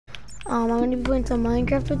I'm gonna be playing some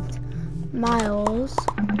Minecraft with Miles.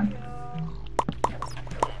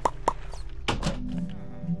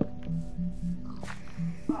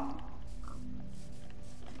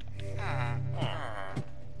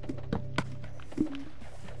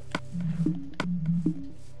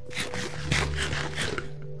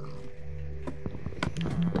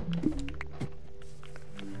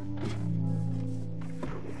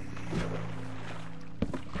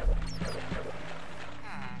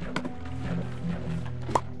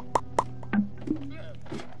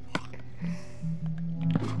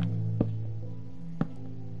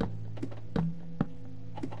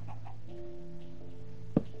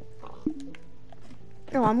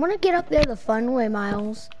 No, I'm gonna get up there the fun way,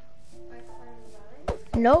 Miles.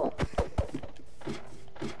 No.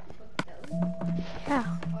 Yeah.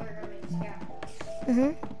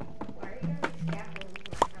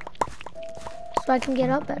 So I can get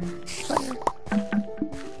up there.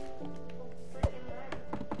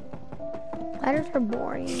 Ladders are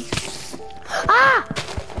boring. Ah!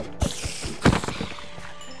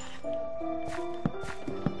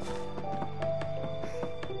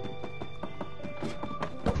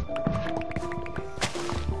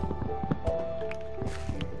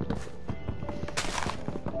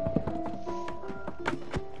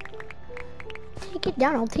 Take it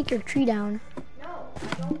down. I'll take your tree down. No, I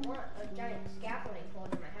don't want a giant scaffolding pole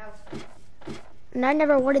in my house. And I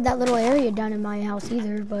never wanted that little area done in my house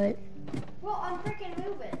either, but Well, I'm freaking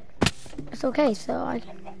moving. it's okay, so I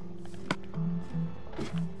can.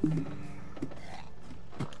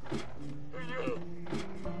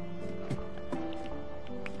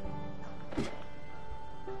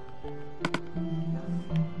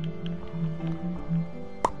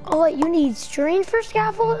 Oh wait, you need string for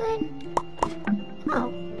scaffolding?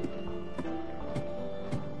 Oh.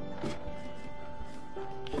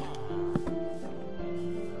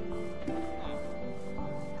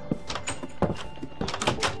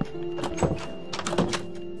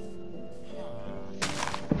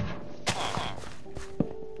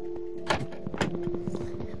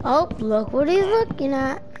 Oh, look what he's looking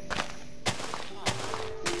at.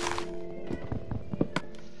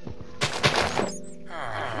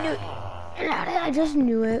 I just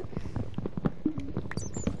knew it.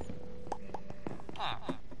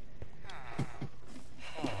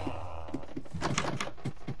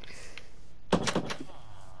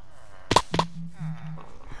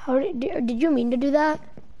 How did you mean to do that?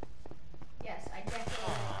 Yes, I definitely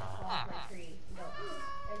lost my tree. No,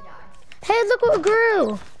 and die. Hey, look what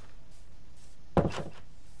grew.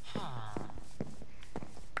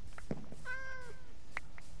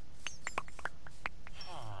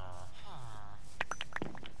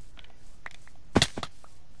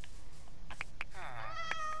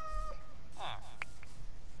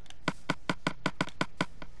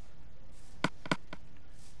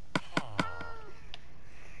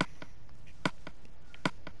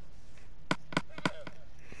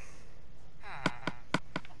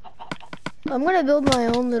 I'm gonna build my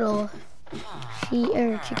own little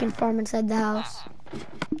chicken farm inside the house.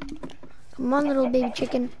 Come on, little baby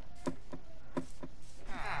chicken.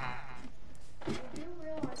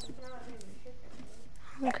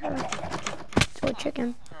 Okay. So a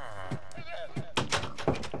chicken.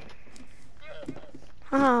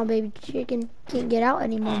 Haha, baby chicken. Can't get out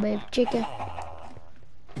anymore, baby chicken.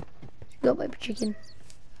 Go, baby chicken.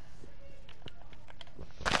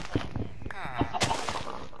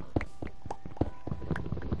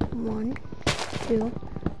 One, 2,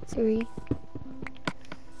 3.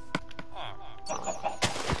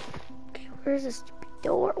 Okay, where's this stupid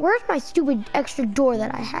door? Where's my stupid extra door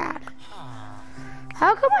that I had?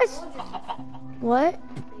 How come what?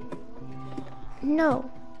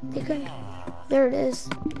 No, they couldn't. There it is.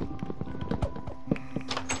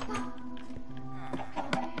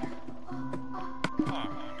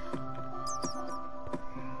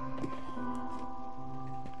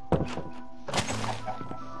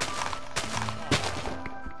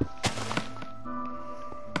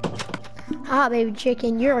 Ah, baby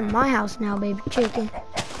chicken, you're in my house now, baby chicken.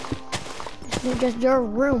 It's just your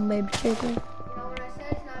room, baby chicken. You know, when I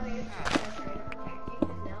said it's not made of chicken, I was trying to protect you,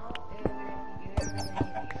 because now it would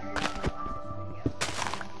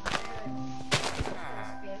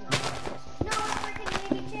have to do it. No, it's freaking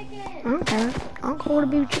baby chicken! I don't care. I'll call it a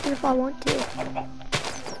baby chicken if I want to.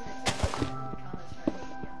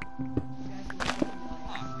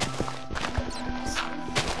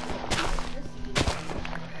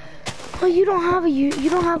 Well, you don't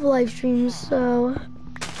have live streams, so.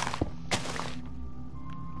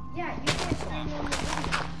 Yeah, you can stream on the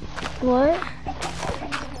video. What?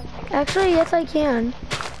 Actually, yes, I can.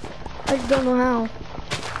 I just don't know how.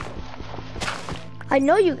 I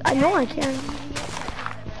know you. I know I can.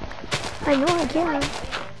 I know I can.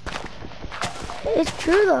 It's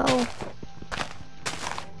true though.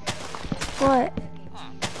 What?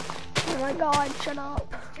 Oh my God! Shut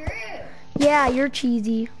up. True. Yeah, you're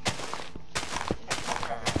cheesy.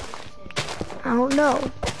 I don't know.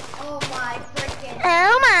 Oh my freaking.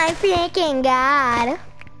 Oh my freaking God.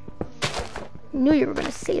 Knew you were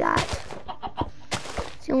gonna say that.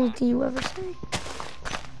 It's the only thing you ever say.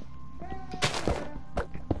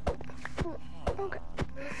 Okay.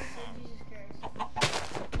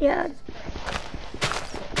 Yeah.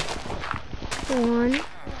 1,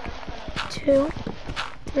 2,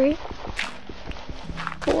 3,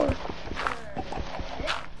 4.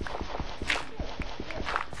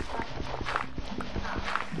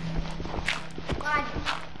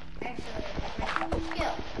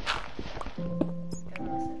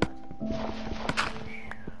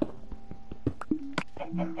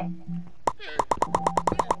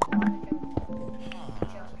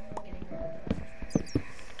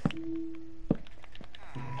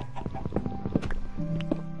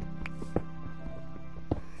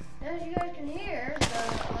 As you guys can hear, the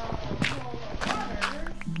whole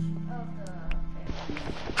fathers of the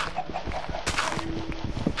family.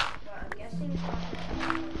 Well, I'm guessing.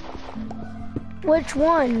 Which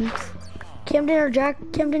ones? Camden or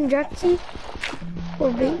Camden Jaxie?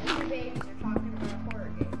 Or B? Your babies are talking about a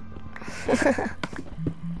horror game.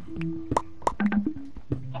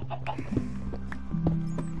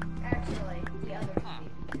 Actually, the other two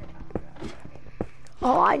babies are talking about a horror game.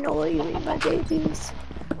 Oh, I know what you mean by babies.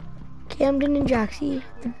 Camden and Jaxie,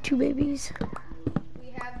 the two babies. We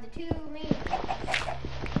have the two main.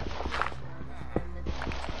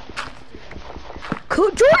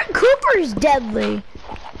 Jordan Cooper's deadly.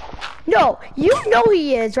 No, you know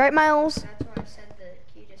he is, right, Miles? That's why I said the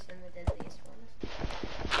cutest and the deadliest ones.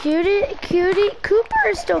 Cutie, Cooper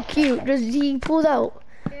is still cute. Does he pulls out?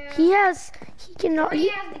 Yeah. He cannot. He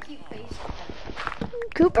has the cute face.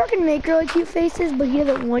 Cooper can make really cute faces, but he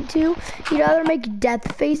doesn't want to. He'd rather make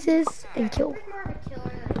death faces and kill. Cooper's more of a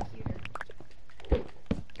killer than a cuter.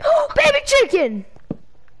 Oh, baby chicken!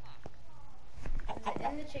 Is it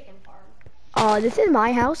in the chicken farm? This is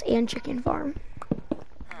my house and chicken farm.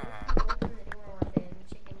 Open the door one day and the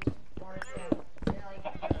chickens bark out. They're like,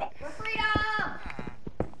 for freedom!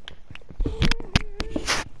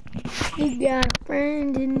 You got a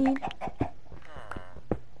friend in need.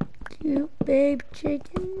 Cute baby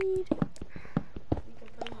chicken need. You can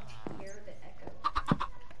pretty much hear the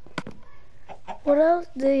echo. What else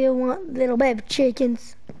do you want, little baby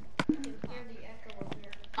chickens? You can hear the echo over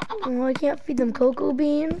here. Oh, I can't feed them cocoa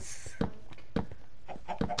beans.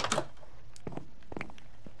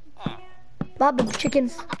 Bob baby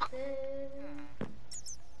chickens. Bob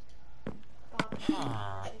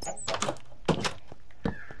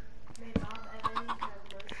May Bob Evans have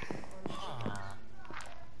mercy on the chickens.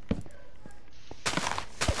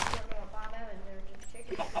 Don't know what Bob Evans are, just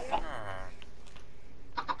chickens. Bob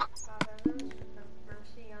Evans, have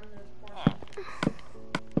mercy on those poor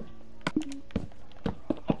chickens.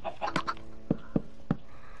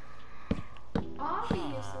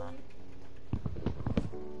 Obviously.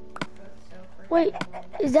 That's so freaking Wait, cool.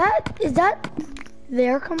 is that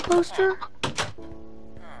their composter?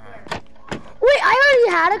 Wait, I already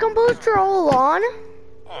had a composter all along.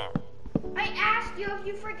 I asked you if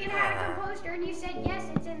you freaking had a composter, and you said yes,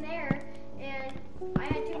 it's in there. And I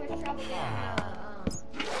had too much trouble getting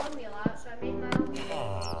the bone meal out, so I made my own.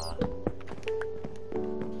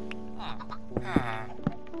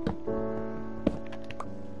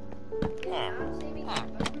 Yeah, honestly, we can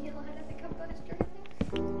bone meal out of the composter.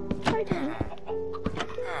 I didn't.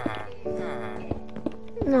 Okay.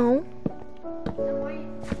 No. Then why?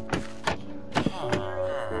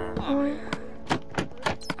 Oh,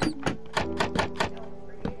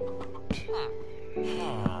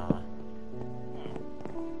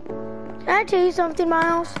 Can I tell you something,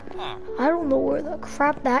 Miles? I don't know where the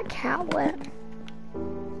crap that cat went. I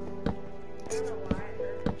don't know why I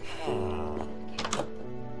heard.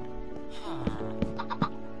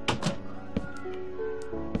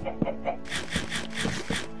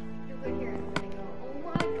 You could hear it when they go, oh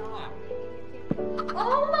my god.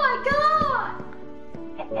 Oh my god!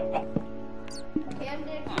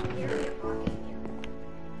 Camden, can you hear me talking here?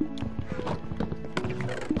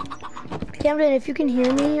 Camden, if you can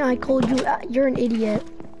hear me, I called you. You're an idiot.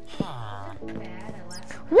 Bad, I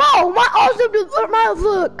laughed. Whoa! Miles,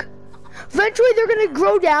 look. Eventually, they're gonna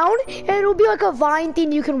grow down, and it'll be like a vine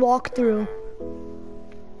thing you can walk through.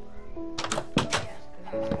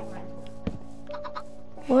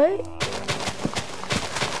 What?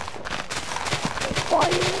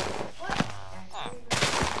 Quiet.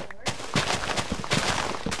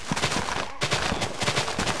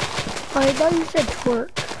 I thought you said twerk.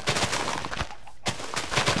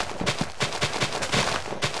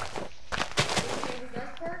 Who does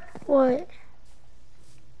twerk? What?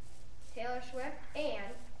 Taylor Swift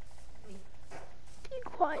and me. Be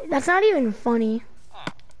quiet. That's not even funny.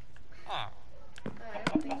 I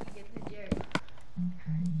don't think you get the joke.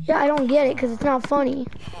 Yeah, I don't get it because it's not funny.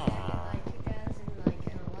 Like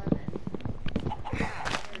 2011.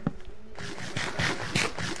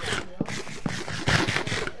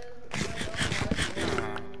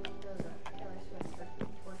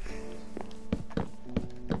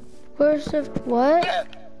 Where's the what?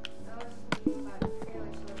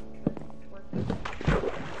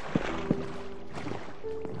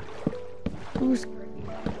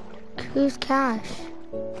 Who's Cash?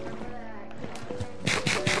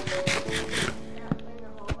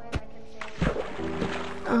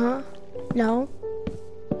 Uh-huh. No.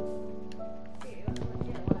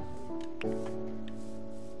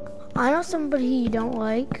 I know somebody you don't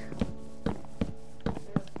like.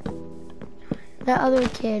 That other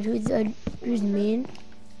kid who's mean.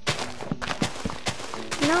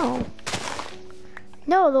 No.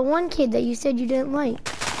 No, the one kid that you said you didn't like.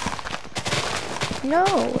 No,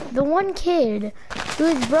 the one kid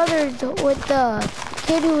who's brothers with the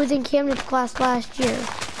kid who was in Camden's class last year.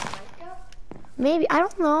 Maybe, I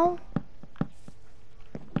don't know.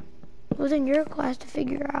 It was in your class to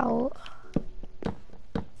figure out.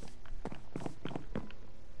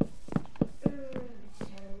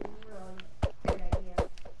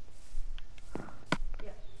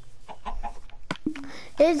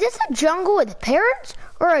 Is this a jungle with parrots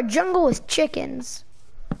or a jungle with chickens?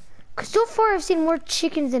 Because so far I've seen more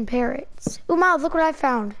chickens than parrots. Ooh, Miles, look what I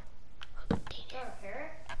found. Is that a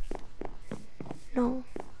parrot? No.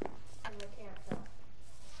 I can't tell.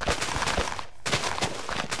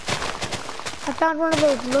 I found one of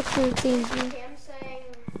those look-through things. Cam's saying,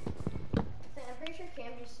 I'm pretty sure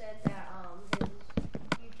Cam just said that his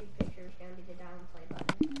YouTube picture is going to be the downplay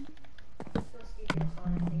button. It's the stupidest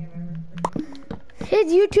one I think I've ever heard. His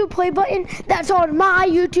YouTube play button, that's on my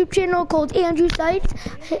YouTube channel called Andrew Sites.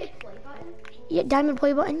 Play button? Yeah, diamond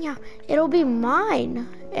play button, yeah. It'll be mine.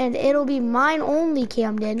 And it'll be mine only,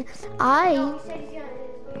 Camden. No, he said his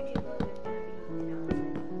YouTube logo is going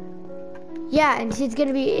to be, Yeah, and it's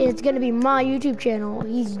gonna be my YouTube channel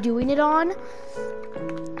he's doing it on.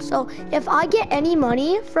 So if I get any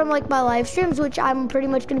money from like my live streams, which I'm pretty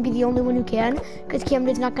much gonna be the only one who can, because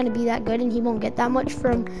Camden's not gonna be that good and he won't get that much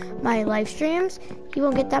from my live streams. He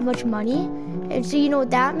won't get that much money. And so you know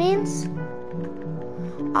what that means?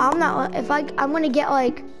 I'm gonna get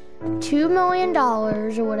like $2 million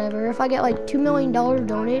or whatever. If I get like $2 million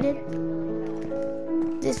donated,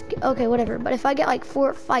 okay, whatever. But if I get like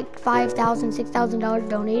 $5,000, $6,000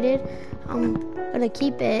 donated, I'm gonna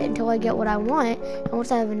keep it until I get what I want. And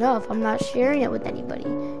once I have enough, I'm not sharing it with anybody.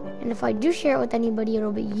 And if I do share it with anybody,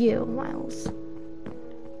 it'll be you, Miles.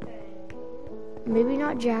 Maybe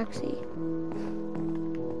not Jaxie.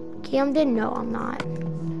 Camden, no, I'm not.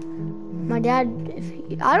 My dad,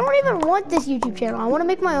 I don't even want this YouTube channel. I want to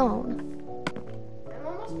make my own. I'm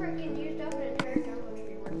almost freaking used up an entire jungle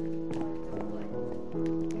tree worth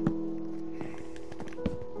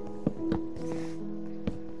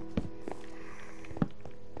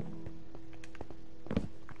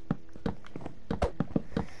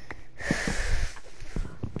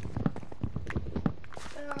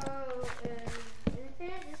So, is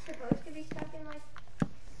Infinite just supposed to be stuck in like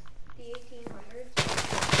the 1800s?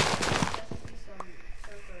 Supposed to be some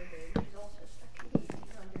surfer dude who's also stuck in the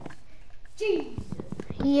 1800s. Jesus!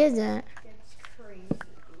 He isn't. It's crazy.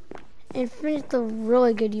 Infinite's a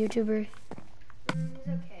really good YouTuber. He's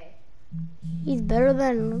okay. He's better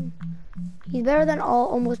than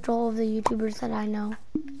almost all of the YouTubers that I know.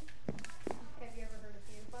 Have you ever heard of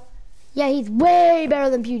PewDiePie? Yeah, he's way better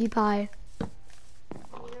than PewDiePie. You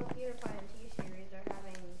know, PewDiePie and T-Series are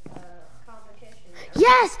having a competition.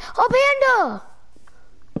 Yes, a panda.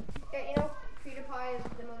 Yeah, you know, PewDiePie is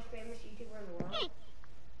the most famous YouTuber in the world.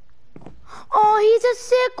 Oh, he's a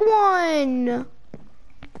sick one.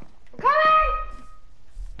 Coming!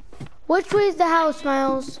 Which way is the house,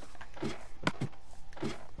 Miles?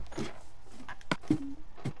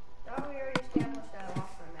 Thought we already established that off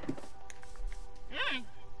for a minute.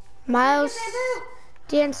 Miles,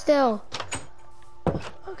 stand still.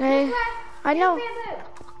 Okay, I know. Bamboo.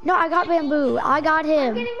 No, I got bamboo. I got I'm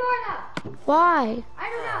him. getting more though. Why? I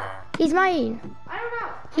don't know. He's mine. I don't know.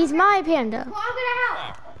 He's my panda. Well, I'm gonna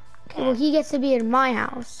help. Okay, well, he gets to be in my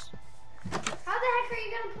house. How the heck are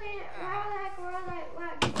you gonna play it? How the heck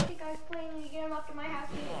do you think I was playing when you get him up to my house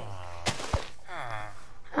anyways?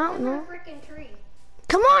 I don't know. Freaking tree.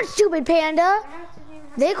 Come on, stupid panda. The house doesn't even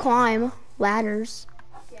have They climb ladders.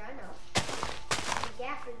 Yeah, I know. The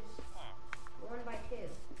gap is 1 by 2.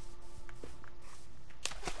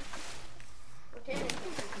 Well, technically,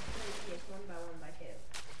 you can see it's 1 by 1 by 2.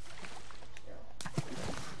 Still.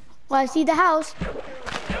 Well, I see the house.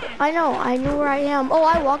 I know where I am. Oh,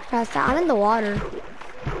 I walked past that. I'm in the water.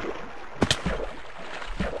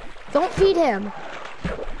 Don't feed him.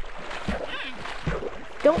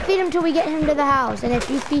 Don't feed him till we get him to the house. And if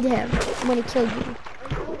you feed him, I'm gonna kill you.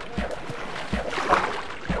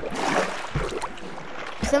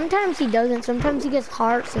 Sometimes he doesn't. Sometimes he gets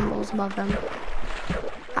heart symbols above him.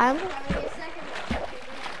 I'm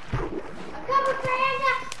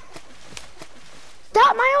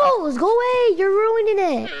Stop my holes! Go away! You're ruining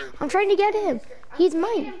it. I'm trying to get him. He's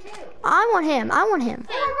mine. I want him. I want him.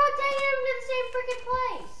 We're both taking him to the same freaking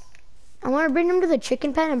place. I want to bring him to the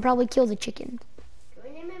chicken pen and probably kill the chicken. Can we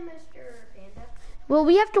name him Mr. Panda? Well,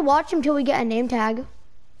 we have to watch him till we get a name tag.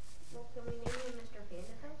 Well, can we name him Mr. Panda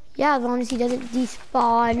then? Yeah, as long as he doesn't Sure,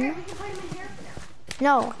 despawn. we can put him in here for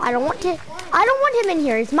now. No, I don't want to. I don't want him in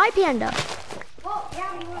here. It's my panda. Well,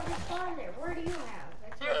 yeah, we want to spawn there. Where do you have?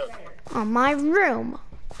 That's much better. On my room.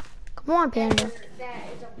 Come on, panda. That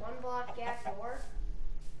is a 1 block gap door.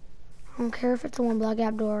 I don't care if it's a 1 block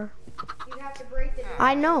gap door. You have to break the door.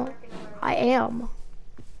 I know. I am. So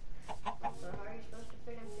how are you supposed to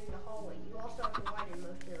fit him through the hallway? You also have to widen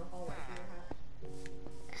most of the hallway to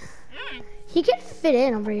your house. He can fit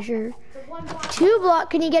in, I'm pretty sure. The 1 block. 2 block.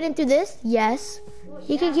 Can he get in through this? Yes. Well,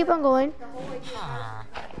 He can yeah, keep on going. the hallway to your house.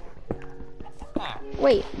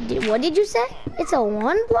 Wait, what did you say? It's a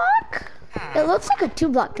 1 block? It looks like a 2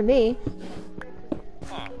 block to me.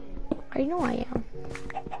 I know I am.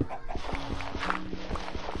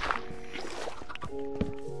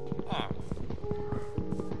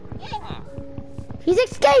 He's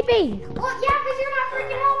escaping! Well, yeah, because you're not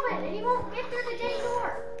freaking open, and he won't get through the dang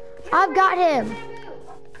door. I've got him.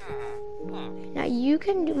 Bamboo. Now you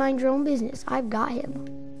can mind your own business. I've got him.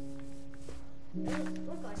 Look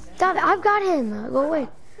like that. Stop it. I've got him. Go away.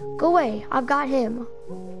 Go away. I've got him.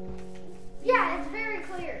 Yeah, it's very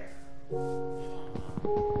clear.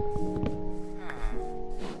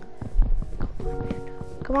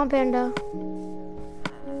 Come on, panda.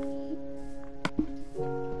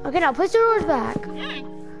 Okay, now push the doors back.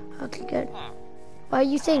 Okay, good. Why are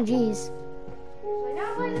you saying geez? So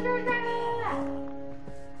now play the doors back.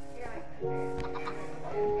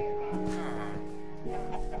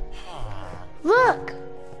 Look!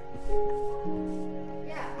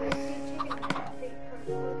 Yeah, I see chicken big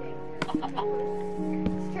cooking.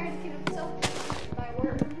 He's trying to get himself by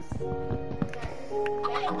worms.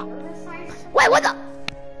 That wormicide? Wait, what the?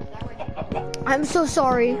 That way. I'm so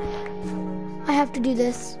sorry. I have to do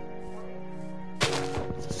this.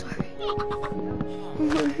 So sorry.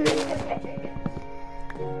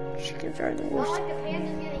 Chickens are the It's not worst. like the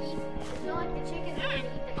panda's gonna eat. It's not like the chicken's gonna eat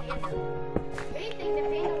the panda. If anything, the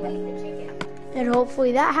panda will eat the chicken. And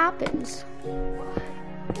hopefully that happens.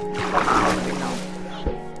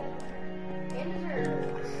 Pandas are.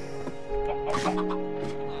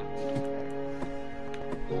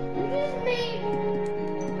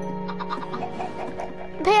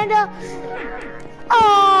 Panda!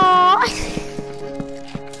 Oh!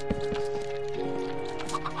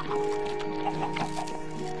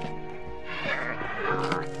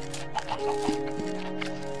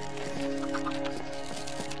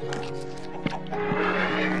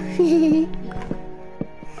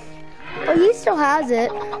 Oh, he still has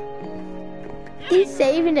it. He's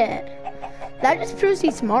saving it. That just proves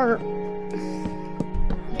he's smart.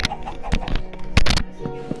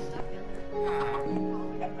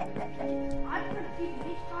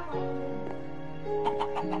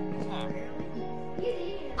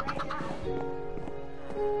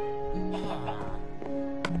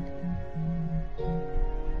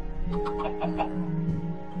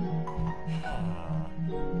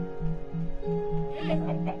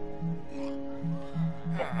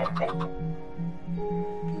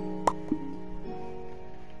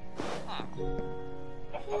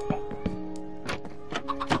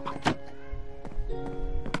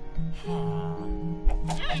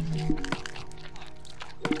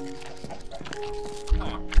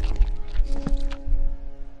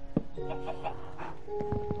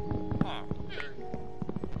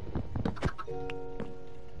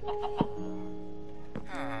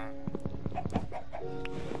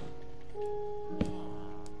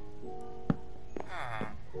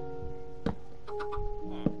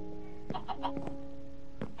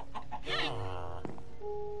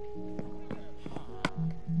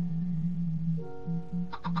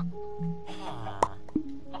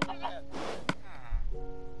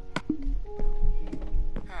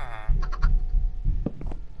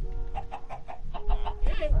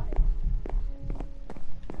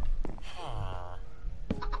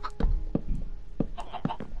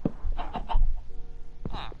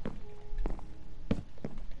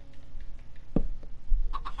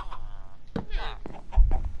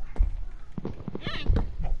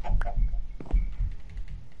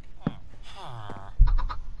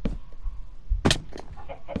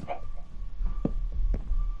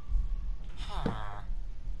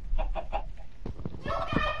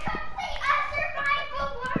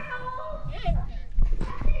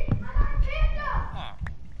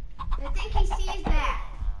 he sees that.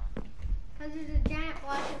 Because there's a giant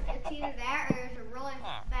flash, it's either that or there's a really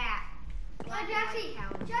fat.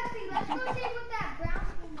 Jesse, let's go see what that brown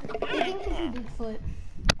thing is. I think it's a Bigfoot.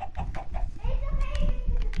 It's okay.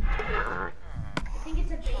 I think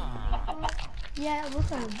it's a Bigfoot. Yeah, it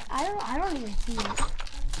looks like I don't even see it. You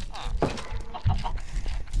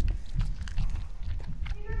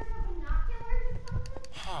guys have binoculars or something?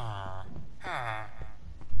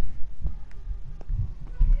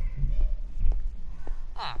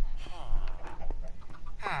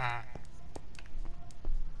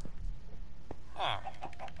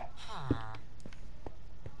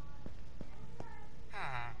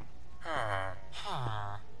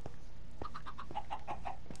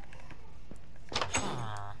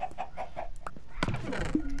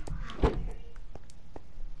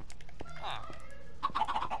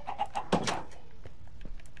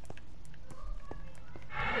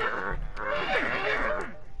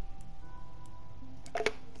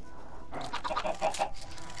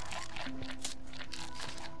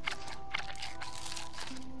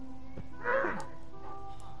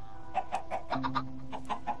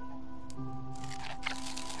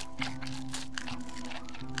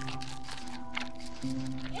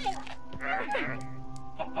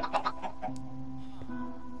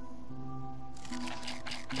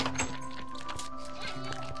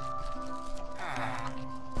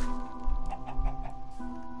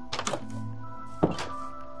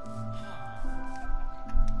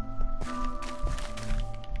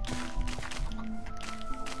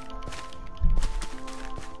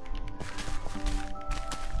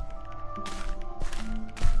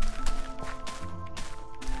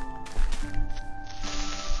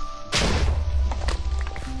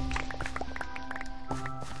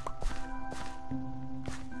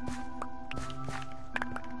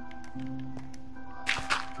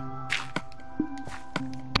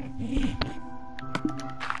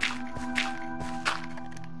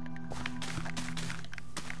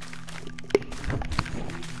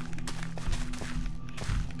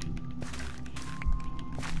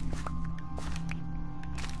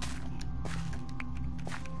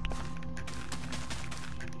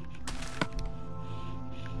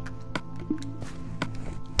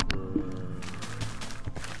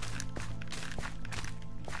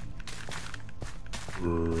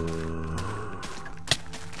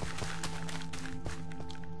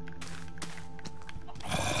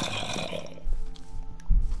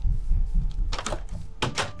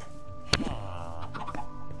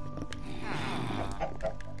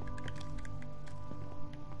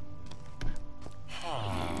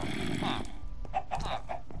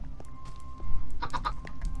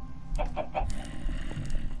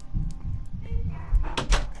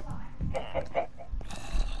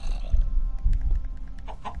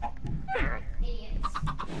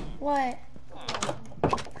 What?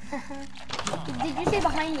 Did you say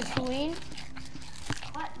behind the screen?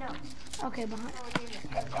 What? No. Okay, behind.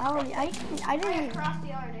 I I didn't even. across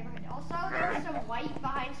the other neighborhood. Also, there was some white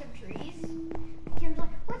behind some trees. Kim's like,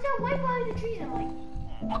 what's that white behind the trees? I'm like,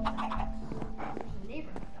 there's a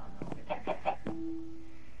neighborhood on over there.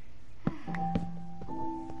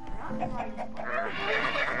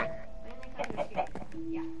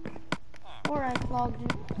 Yeah. Alright, logged in.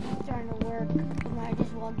 It's starting to work. I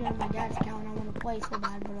just logged in on my dad's account. I want to play so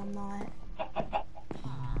bad, but I'm not.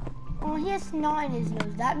 Oh, he has snot in his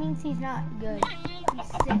nose. That means he's not good. He's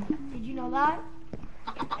sick. Did you know that?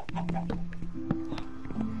 I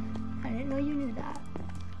didn't know you knew that.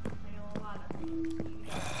 I know a lot of things.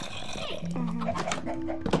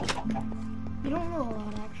 You don't know a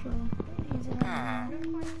lot, actually. He's I know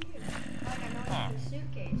quite a few. Like, I know how to make a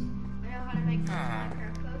suitcase. I know how to make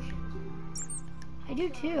Minecraft potions. I do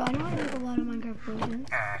too. I know how to make a lot of Minecraft potions.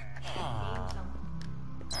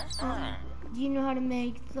 Do you know how to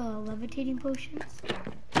make the levitating potions?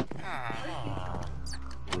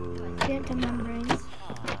 Phantom membranes.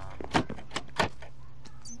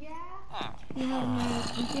 Yeah. You know how to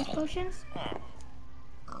make weakness potions?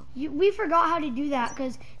 We forgot how to do that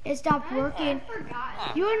because it stopped working. I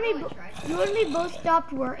forgot. You and me both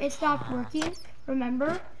stopped work. It stopped working.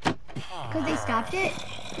 Remember? Because they stopped it,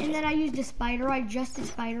 and then I used a spider eye, just a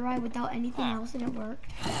spider eye, without anything else, and it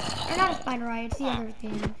worked. Or not a spider eye. It's the other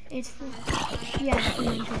thing. It's yeah, it's the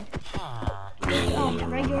one thing.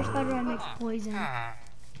 Regular spider eye makes poison. I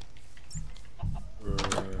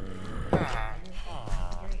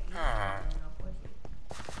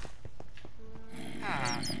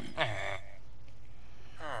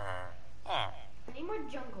need more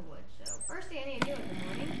jungle wood, so first thing I need to do in the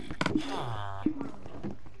morning.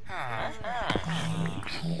 Because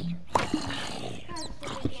this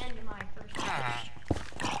will be the end of my first day.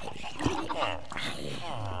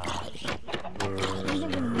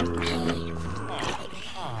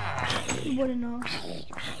 You wouldn't know.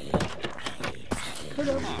 Could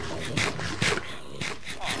have.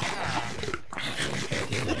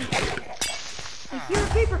 I hear a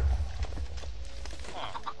creeper.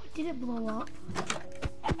 Did it blow up?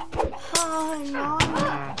 Oh, now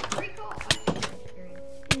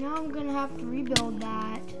I'm gonna have to rebuild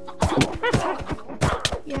that.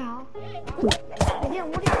 Yeah. I didn't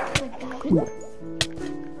want it like that.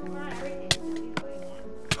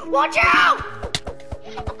 Watch out!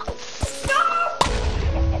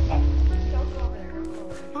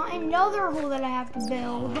 Not another hole that I have to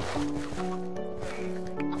build.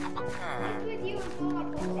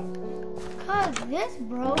 Cause this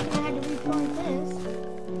broke and I had to replant this.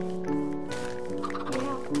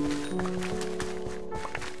 Yeah.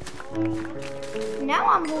 Now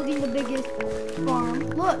I'm holding the biggest farm.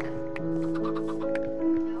 Look.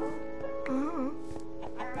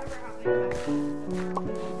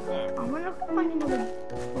 I'm gonna find another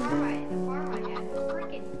farm. The farm I had was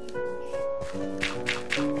freaking huge.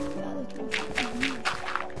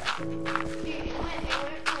 It went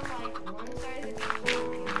from like one side of the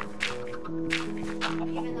beach,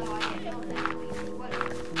 even though I didn't know that.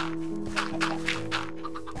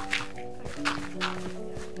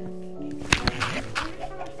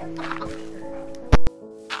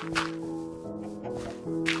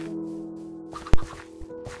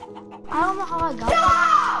 I don't know how I got that.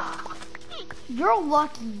 You're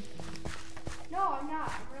lucky. No, I'm not.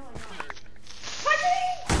 I'm really not.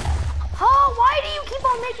 Oh, why do you keep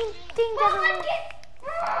on making things everywhere?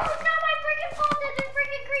 It's not my freaking fault that there's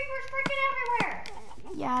freaking creepers freaking everywhere.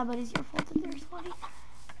 Yeah, but it's your fault that they're sweaty.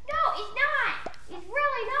 No, it's not. It's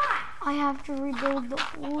really not. I have to rebuild the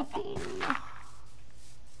whole thing.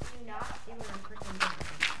 Do not see what I'm freaking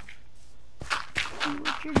See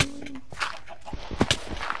what you're doing.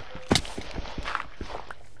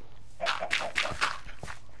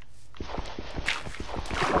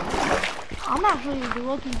 I'm actually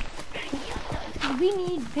looking. We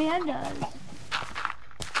need pandas.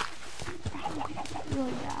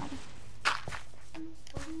 Really bad.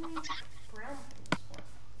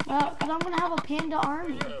 Well, because I'm going to have a panda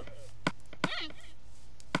army.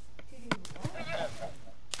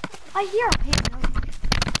 I hear a panda.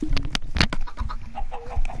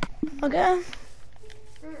 Okay.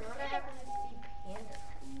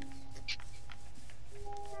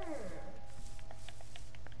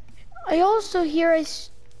 I also hear a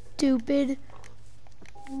stupid.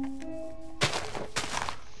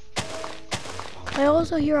 I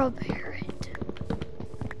also hear a parrot.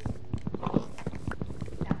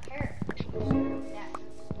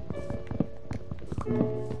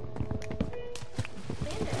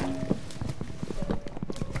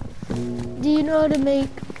 Do you know how to make,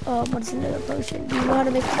 what's another potion? Do you know how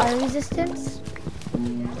to make fire resistance?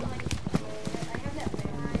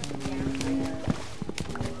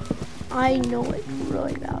 I know it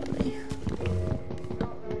really badly.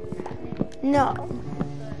 No.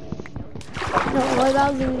 No, really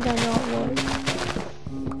badly means I know it really.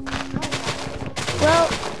 Well,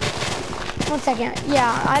 one second.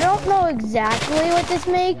 Yeah, I don't know exactly what this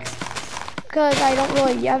makes. Because I haven't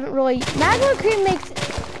really, magma cream makes,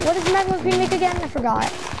 what does magma cream make again? I forgot.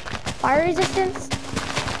 Fire resistance?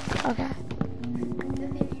 Okay. The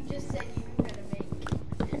thing you just said you were gonna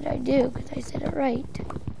make. And I do, because I said it right. You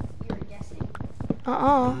were guessing.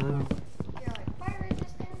 Uh-uh. You're like, fire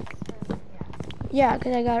resistance? Yeah,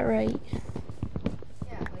 because I got it right.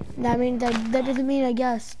 Yeah, but That means that doesn't mean I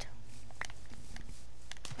guessed.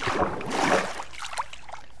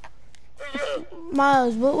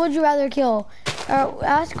 Miles, what would you rather kill?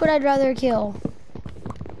 Ask what I'd rather kill.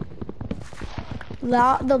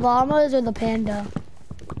 The llamas or the panda?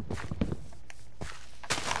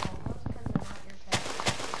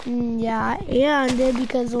 Yeah, and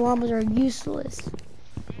because the llamas are useless.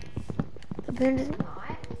 The pandas.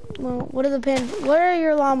 Well, what are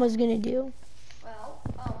your llamas gonna do?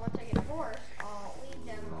 well, once I get a horse, I'll lead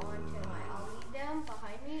them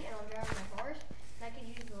behind me, and I'll drive my horse, and I can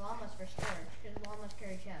use the llamas for storage, because llamas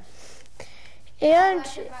carry chests.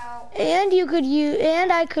 And you could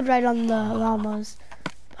and I could ride on the llamas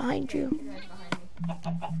behind you.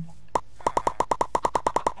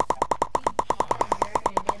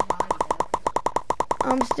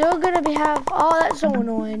 I'm still gonna have. Oh, that's so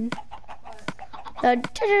annoying. Really?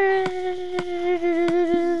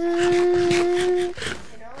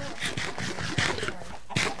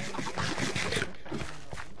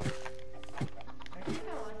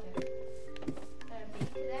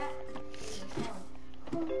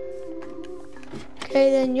 Okay,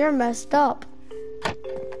 then you're messed up. Really?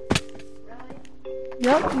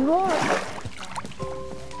 Yep, you are.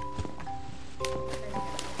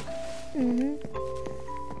 Mm-hmm.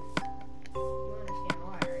 You understand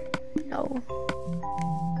why, right? No.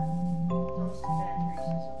 It's also bad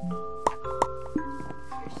racism.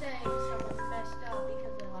 You're saying someone's messed up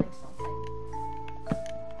because they like something.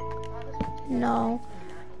 Well, this was No. 2019,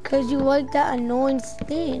 not- Because you like that annoying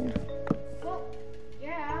stain. Well,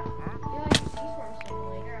 yeah. You like Beastworm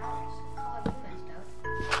Simulator. I'll have you messed up.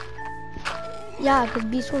 Yeah, because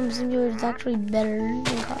Beastworm Simulator is actually better than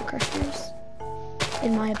Car Crushers,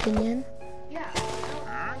 in my opinion. Yeah. I don't blame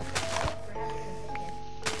myself for having an opinion.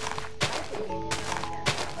 My opinion is not that.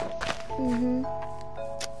 Mm-hmm.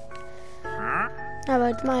 Yeah,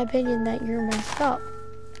 but it's my opinion that you're messed up.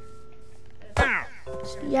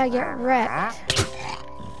 Yeah, get wrecked. It's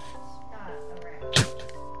not a wreck.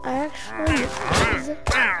 Actually, No, it's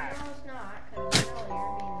not, because you're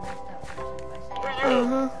being a messed up person by saying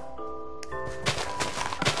Uh-huh.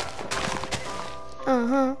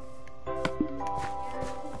 Uh-huh.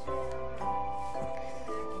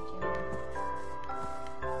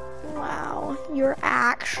 Wow, you're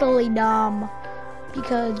actually dumb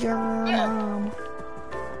because you're mom.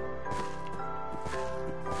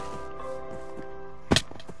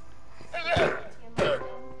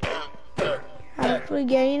 Actually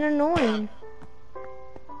getting annoying.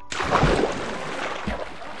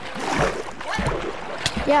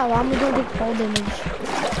 Yeah, well, I'm gonna take fall damage.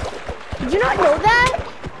 Did you not know that?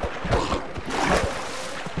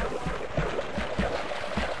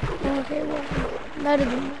 Okay, well, that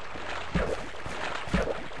isn't.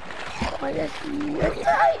 I guess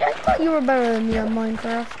I thought you were better than me on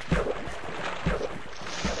Minecraft.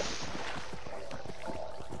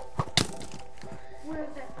 Where's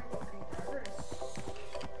that freaking creeper? I heard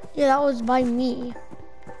a Yeah, that was by me.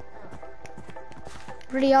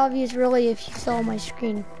 Pretty obvious, really, if you saw my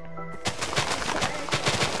screen.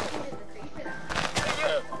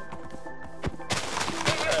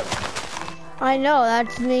 I know,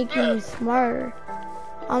 that's making me smarter.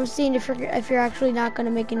 I'm seeing if you're actually not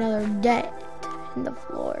gonna make another dent in the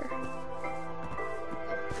floor.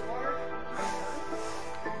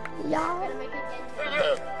 Yeah.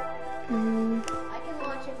 Mm. I can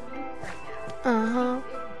launch a nuke right now. Uh-huh.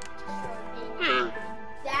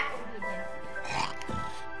 That would be different.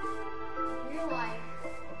 In real life,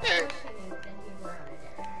 of course you nuke, then you run it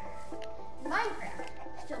in. Minecraft,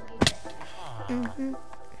 still be different. Mm-hmm.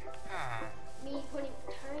 Me putting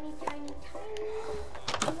tiny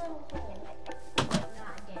little hole,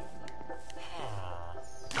 not getting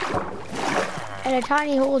you. And a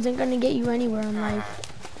tiny hole isn't gonna get you anywhere in life.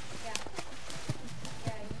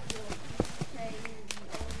 Yeah, you say you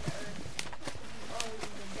own the earth, you own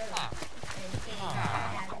the dirt, and say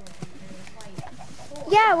that it's like,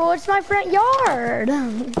 Yeah, well, it's my front yard.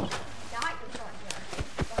 not your front yard,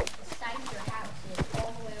 but the side of your house is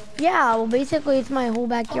all the way over. Yeah, well, basically, it's my whole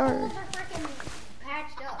backyard. All are freaking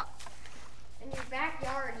patched up, and your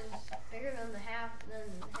backyard is bigger than half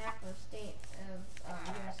of state of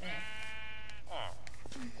USA.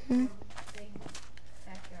 Hmm. Big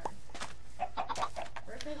backyard.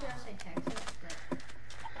 First I was gonna say Texas, but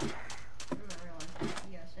I'm not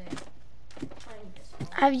realizing USA. Tiny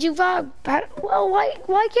just Have you got? Well,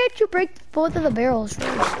 why can't you break both of the barrels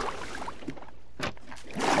first?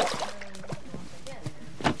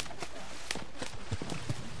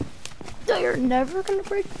 So you're never gonna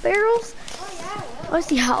break the barrels? Oh yeah, I will. Let's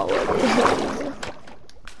see how it is.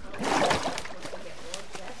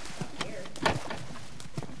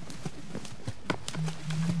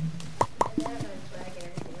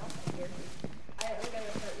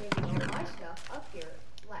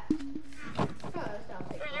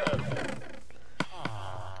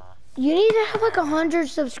 You need to have like 100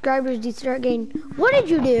 subscribers to start getting. What did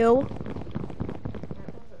you do?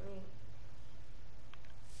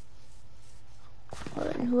 Well,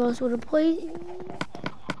 then who else would have played?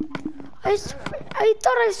 I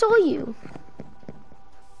thought I saw you. You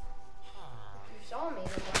saw me,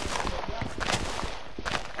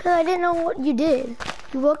 Cause I didn't know what you did.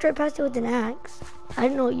 You walked right past it with an axe. I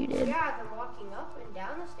didn't know what you did. yeah, I've been walking up and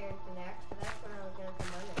down the stairs with an axe, but that's when I was gonna come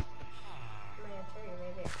under. I'm gonna tell you,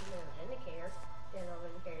 maybe it should have been an indicator. Didn't know an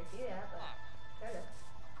indicator do that, but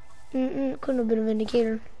could've. Couldn't have been a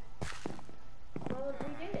vindicator. Well, who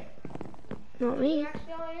did it? Not me. You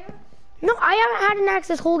actually on you? No, I haven't had an axe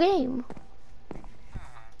this whole game.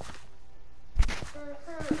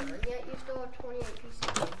 And yet you still have 28 pieces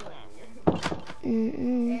of wood. Mm-mm.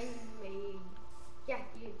 And you made, yeah,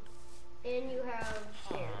 and you have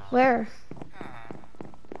stairs. Where?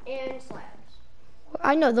 And slabs.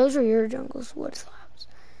 I know those are your jungle's wood slabs.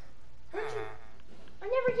 I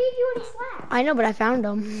never gave you any slabs. I know, but I found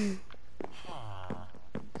them.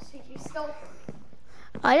 So you stole from me.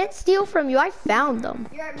 I didn't steal from you. I found them.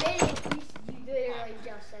 You're admitting you literally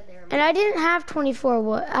just said they were And I didn't have 24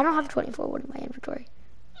 wood. I don't have 24 wood in my inventory.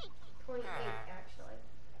 28, actually.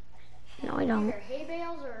 No, I don't. Either hay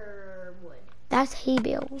bales or wood. That's hay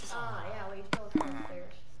bales. Ah, yeah, we stole from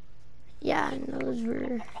upstairs. Yeah, and those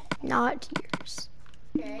were not yours.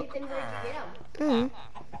 Okay, then where'd you get them?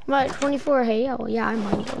 What, 24 hay? Oh, yeah, I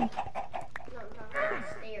mined them. No, I'm talking about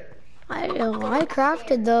stairs. I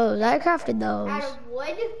crafted those. I crafted those. Out of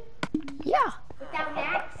wood? Yeah. Without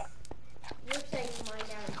max? You're saying you mined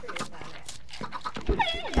down a tree without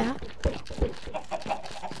max. Yeah.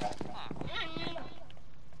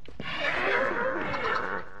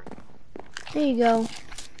 There you go.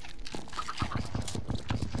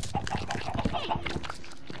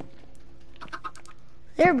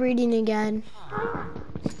 They're breeding again.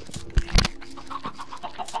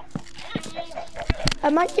 I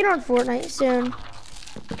might get on Fortnite soon.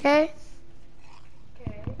 Okay?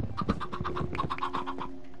 Okay.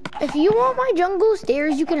 If you want my jungle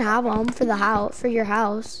stairs, you can have them for the house, for your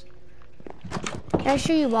house. Can I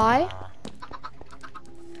show you why?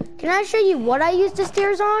 Can I show you what I used the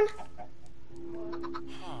stairs on?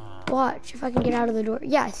 Watch if I can get out of the door.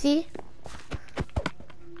 Yeah, see?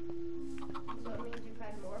 So it means you've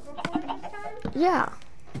had more before this time? Yeah.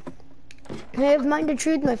 I have mined a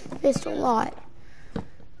tree with my fist a lot.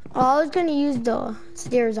 Oh, I was gonna use the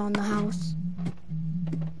stairs on the house.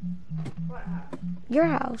 What house? Your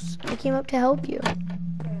house. I came up to help you. Okay.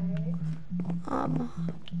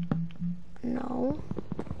 No.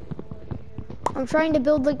 I'm trying to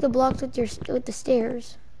build like the blocks with the stairs.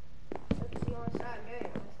 That's the only side I'm doing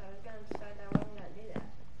this. I was gonna decide that I wasn't gonna do that.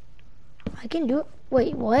 I can do it.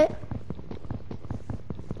 Wait, what?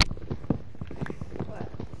 What?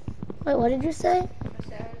 Wait, what did you say? I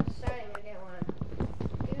said I was deciding I didn't want to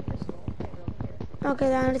do this little thing over here. Okay,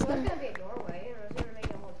 then I'm It just was gonna. gonna be a doorway, and I was gonna make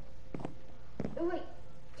a whole. Oh wait,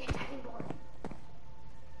 get diving board.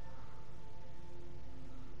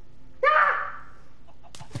 Ah!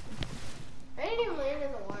 I didn't even land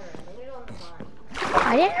in the water. I landed on the vine. I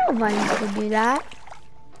didn't know vines could do that.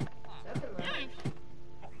 So can ladders.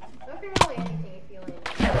 So can really anything if you land.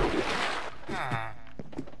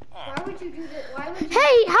 Why would you do that? Why would you?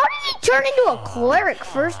 Hey, how did he turn into a cleric?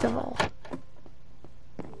 First of all.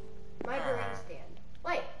 My brain stand.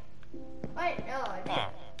 Wait. Wait, no, I think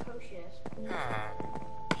potionist.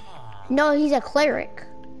 No, he's a cleric. I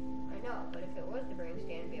know, but if it was the brain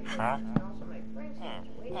stand, it'd be a potionist. And also, my brain stand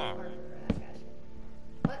is way too hard for that guy.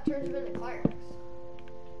 What turns them into clerics?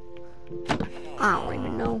 I don't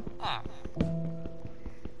even know.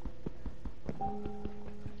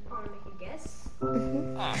 Want to make a guess?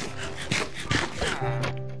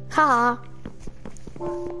 Haha.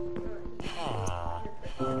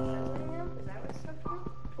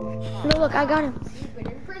 No, look, I got him. He's been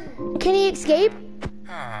in prison. Can he escape?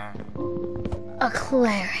 A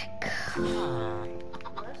cleric. Unless you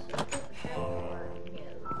put the trap door in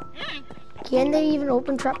him. Can they even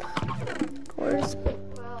open trap doors?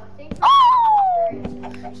 Well, I think Oh!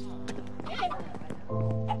 experience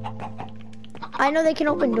I know they can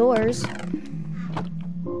open doors.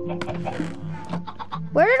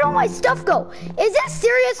 Where did all my stuff go? Is that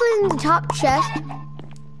seriously in the top chest?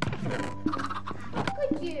 Look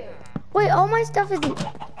at you. Wait, all my stuff is in... Where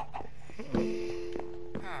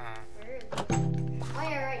is it? Oh,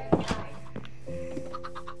 yeah, right. You died.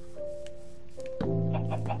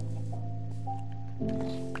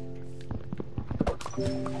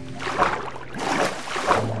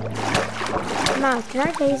 Mom, can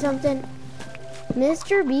I tell you something?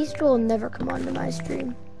 Mr. Beast will never come onto my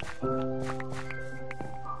stream.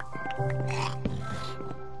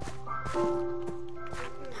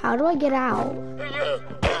 How do I get out?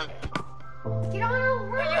 Get on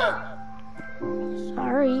over.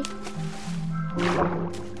 Sorry.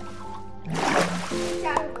 Get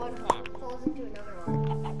out of one hole. Falls into another one.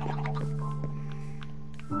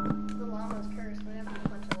 The llama's cursed. Whenever you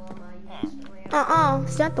punch a llama, you instantly have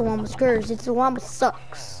It's not the one with scurs. It's the one with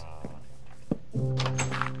sucks.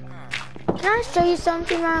 Can I show you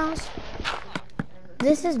something, Miles?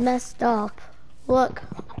 This is messed up. Look.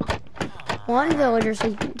 One villager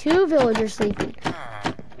sleeping. Two villagers sleeping.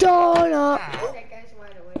 Donut. That guy's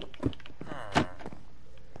wide awake.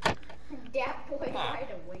 That boy wide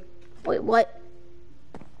awake. Wait, what?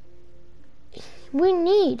 We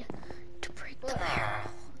need to break the Look. barrel.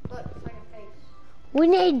 Look, it's like a face. We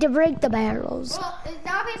need to break the barrels. Well, it's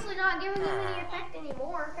obviously not giving them any effect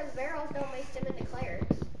anymore because barrels don't make them into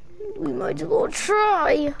clerics. We might as well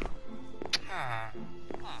try.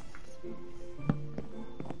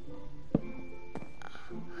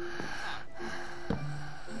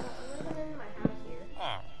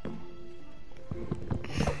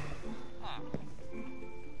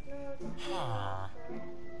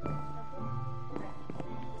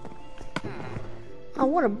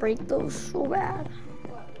 want to break those so bad.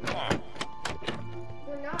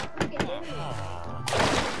 We're not freaking doing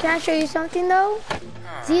it. Can I show you something though?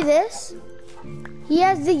 See this? He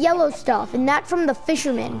has the yellow stuff, and that's from the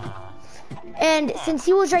fisherman. And since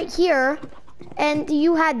he was right here, and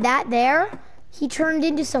you had that there, he turned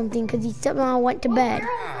into something because he somehow went to bed.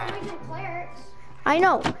 I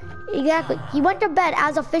know, exactly. He went to bed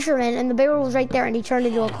as a fisherman, and the barrel was right there, and he turned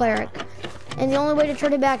into a cleric. And the only way to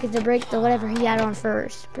turn it back is to break the whatever he had on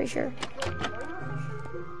first. Pretty sure.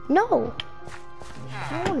 No.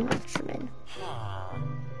 I don't want a fisherman.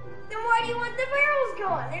 Then why do you want the barrels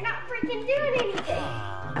going? They're not freaking doing anything.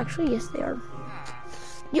 Actually, yes, they are.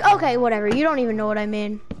 Okay, whatever. You don't even know what I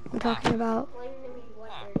mean. I'm talking about. Explain to me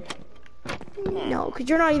what they're doing. No, because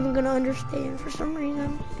you're not even going to understand for some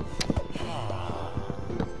reason.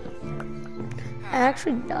 It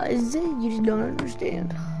actually does. You just don't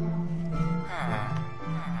understand.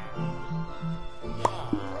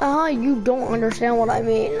 You don't understand what I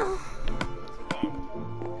mean.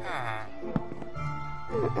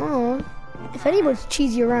 If anybody's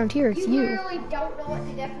cheesy around here, it's You you. literally don't know what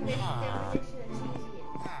the definition of cheesy is.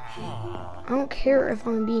 I don't care if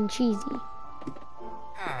I'm being cheesy.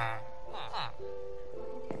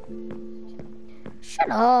 Shut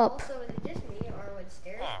up. Also, is it just me, or would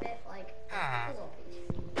stairs fit like a puzzle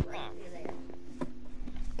piece right through there?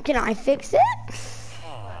 Can I fix it?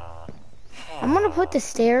 I'm gonna put the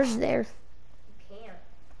stairs there. You can't.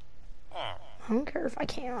 I don't care if I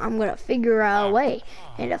can't. I'm gonna figure out a way.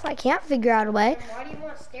 And if I can't figure out a way, Then why do you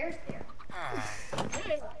want stairs there? I don't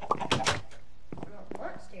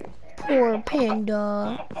want stairs there. poor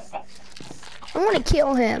panda. I'm gonna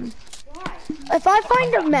kill him. Why? If I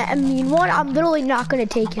find a mean one, I'm literally not gonna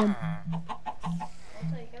take him. I'll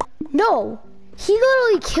take him. No, he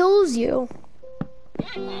literally kills you.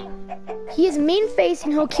 He is mean face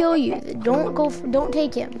and he'll kill you. Don't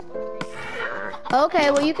take him.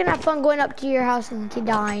 Okay, well you can have fun going up to your house and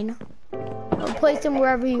dying. Or place him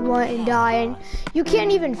wherever you want and dying. You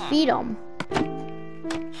can't even feed him.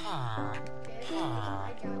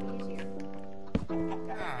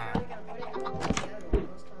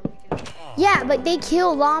 Yeah, but they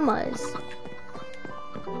kill llamas.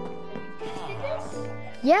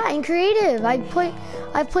 Yeah, in creative, I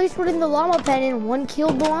placed one in the llama pen and one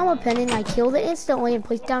killed the llama pen and I killed it instantly and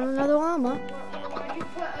placed down another llama. Why you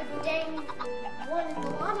put a dang one in the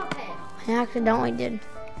llama pen? I accidentally did.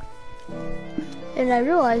 And I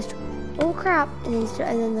realized, oh crap, and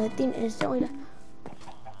then the thing instantly died.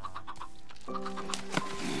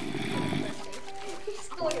 You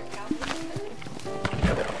stole your cow.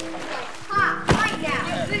 Ha! Right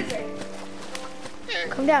now, loser.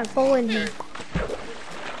 Come down, fall in here.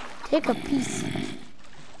 Take a piece.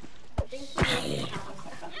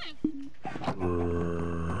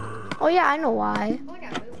 Oh yeah, I know why. Oh, I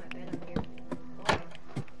gotta move my bed up here.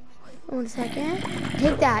 1 second.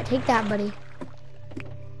 Take that, buddy.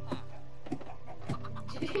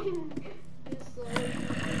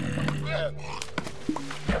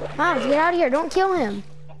 Miles, get out of here. Don't kill him.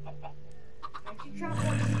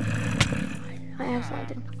 I actually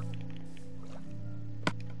did.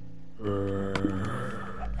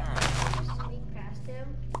 Sneak past him.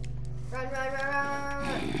 Run.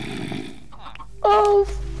 Oh.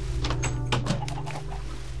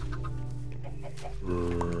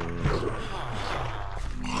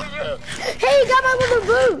 Hey, you got my little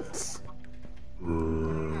boots.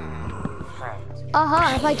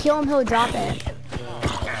 If I kill him, he'll drop it.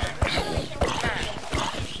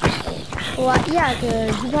 Well, yeah,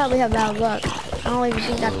 because you probably have bad luck. I don't even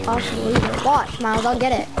think that's possible either. Watch, Miles, I'll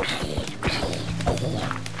get it.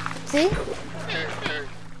 See?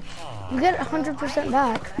 You get 100%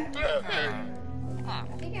 back. I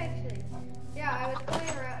think actually, yeah, I was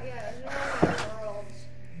playing around, yeah, it was one of the worlds.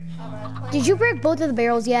 I was playing. Did you break both of the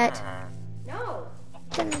barrels yet? No,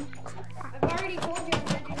 I've already told you I'm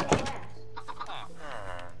gonna do the last.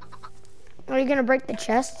 Are you gonna break the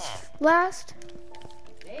chests last?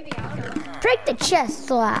 Maybe, I don't know. Break the chests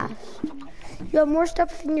last. You have more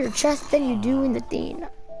stuff in your chest than you do in the thing.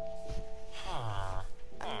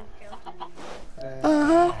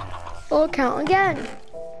 We'll count again.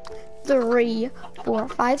 3, 4,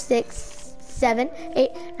 5, 6, 7,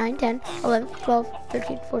 8, 9, 10, 11, 12,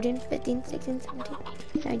 13, 14, 15, 16, 17,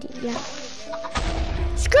 19, yeah.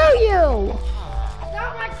 Screw you! It's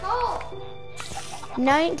not my fault.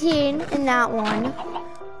 19 in that one.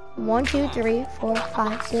 1, 2, 3, 4,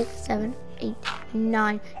 5, 6, 7, 8,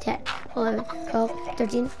 9, 10, 11, 12,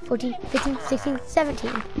 13, 14, 15, 16,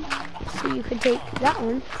 17. So you could take that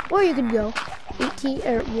one, or you could go 18,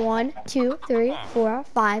 or 1, 2, 3, 4,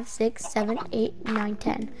 5, 6, 7, 8, 9,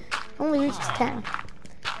 10. Only reaches 10.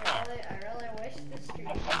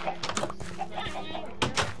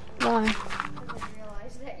 Why? Because I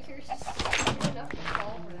realized that you're just good enough to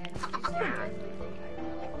fall for that. You just seriously think I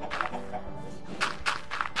really want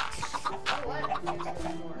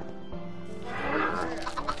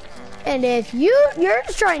to. And if you're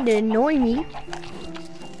just trying to annoy me.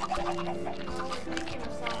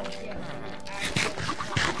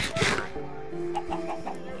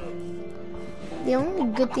 The only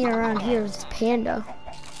good thing around here is Panda.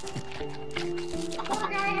 Poor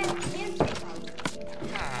guy has cancer.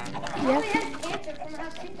 He Yeah. only has cancer from how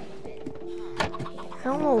sick he's been. I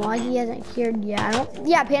don't know why he hasn't cured yet.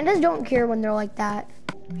 Yeah, pandas don't cure when they're like that.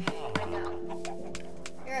 I know.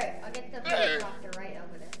 Alright, I'll get the helicopter right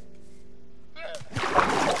over there.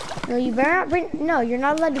 No, you better not bring. No, you're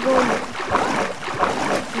not allowed to go in there.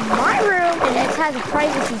 It's my room, and it has a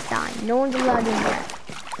privacy sign. No one's allowed in there.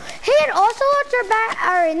 Hey, and ocelots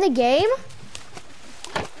are in the game.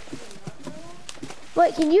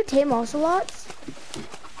 Wait, can you tame ocelots?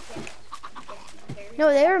 No,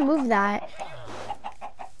 they removed that.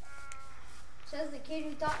 Says the kid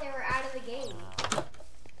who thought they were out of the game.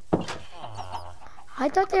 I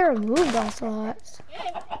thought they removed ocelots.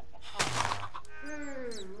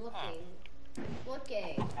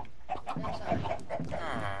 Looking. No sign.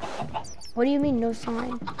 What do you mean, no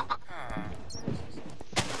sign?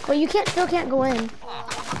 Well, you still can't go in. Hey,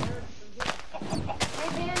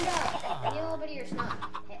 Panda, need a little bit of your snot.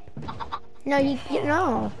 No, you no.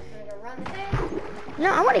 Wanna go run the test? No,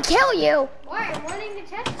 I'm gonna kill you. Why? I'm running the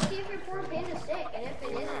test to see if your poor panda's sick, and if it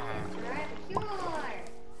isn't cancer, I have a cure.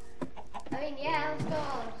 I mean, yeah, let's go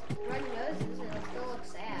run noses and it'll still look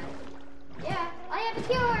sad. Yeah, I have a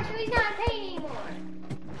cure, so he's not in pain anymore.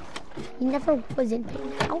 He never was in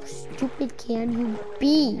pain. How stupid can you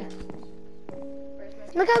be?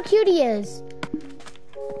 Look how cute he is.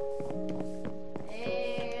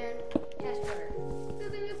 And test order.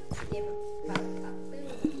 Boop, boop, boop. Yeah, boop, boop, boop,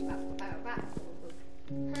 boop, boop, boop,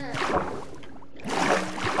 boop.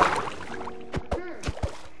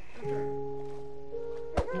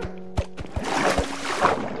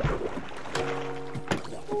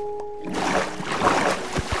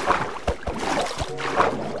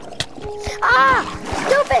 Ah!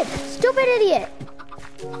 Stupid! Stupid idiot!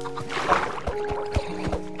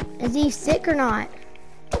 Is he sick or not?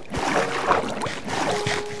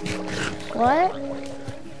 What?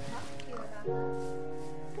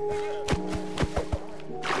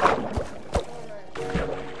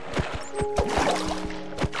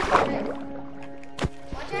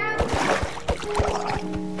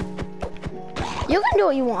 You can do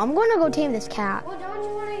what you want. I'm gonna go tame this cat. Well, don't you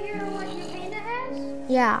want to hear what your panda has?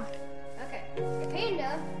 Yeah. Okay. Your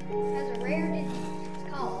panda has a rare disease. It's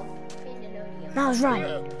called Pandemonium. I was right.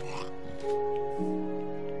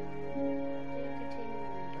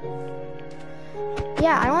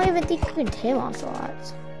 Yeah, I don't even think you can tame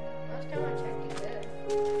ocelots. Last time I checked,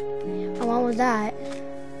 you could. How long was that?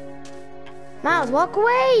 Miles, walk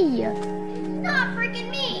away! It's not freaking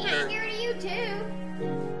me. I'm scared of you too.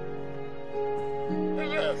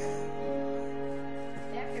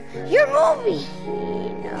 You're moving!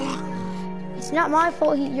 It's not my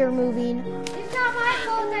fault you're moving. It's not my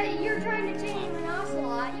fault that you're trying to tame an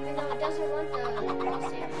ocelot, even though it doesn't want the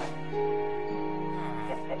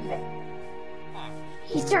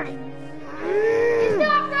He's turning. It's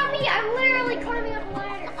not from me. I'm literally climbing up a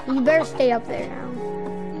ladder. You better stay up there now.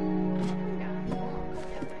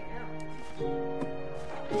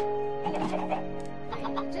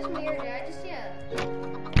 It's just weird. I just see a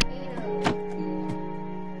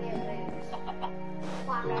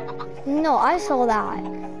No, I saw that.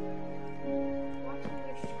 watching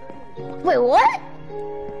your screen. Wait, what?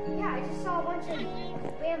 Yeah, I just saw a bunch of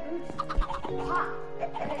bamboos pop.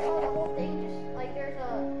 And I saw the whole thing just like there's a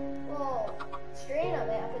little strand of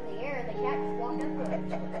it up in the air and the cat just walked up to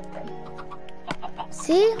it.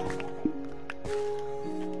 See?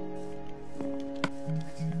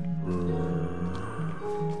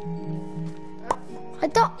 I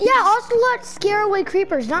thought, yeah, ocelots scare away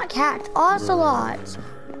creepers, not cats. Ocelots.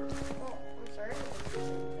 Well, I'm sorry.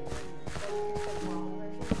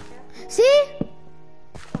 See?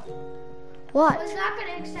 Well, What? it's not going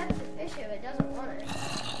to accept the fish if it doesn't want it.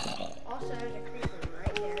 Also, there's a creeper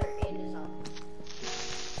right there and is up.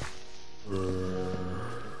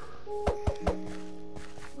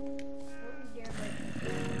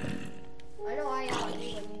 I know I yell at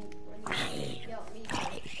you when you yell at me for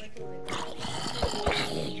freaking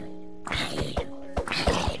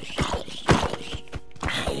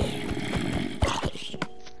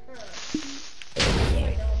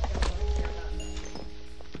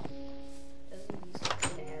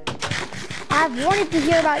I've wanted to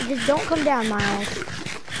hear about it. Just don't come down, Miles.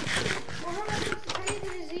 Well, how am I supposed to tell you the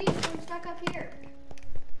disease here.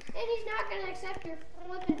 And he's not gonna accept your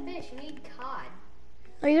flipping fish. You need cod.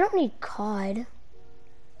 Oh, you don't need cod.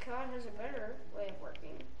 Cod has a better way of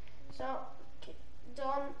working. So,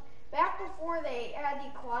 back before they had the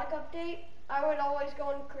aquatic update, I would always go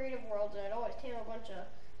in creative worlds and I'd always tame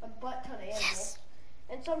a butt ton of animals. Yes.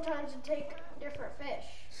 And sometimes it'd take different fish.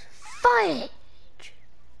 Fudge.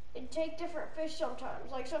 It'd take different fish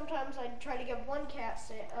sometimes. Like sometimes I'd try to get one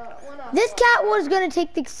ocelot. This cat was gonna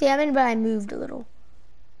take the salmon, but I moved a little.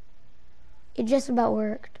 It just about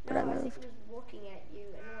worked, but I think moved. it was looking at you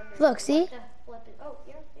and wondering Look, see? what the flippin'. Oh,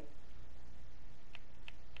 yeah.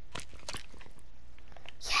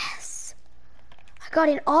 Yes. I got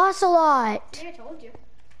an ocelot. See, I told you.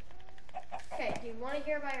 Okay, do you want to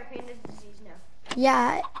hear about your panda disease now?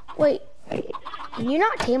 Yeah. Wait. Can you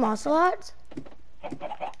not tame ocelots?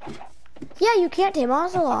 Yeah, you can't tame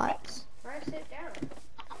ocelots. Try to sit down.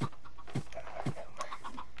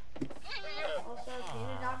 Also,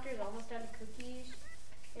 Panda Doctor's almost out of cookies,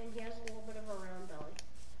 and he has a little bit of a round belly.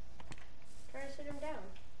 Try to sit him down.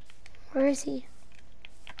 Where is he?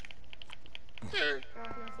 Nothing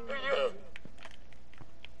to do.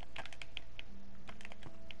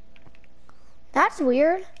 That's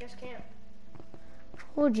weird. Just can't.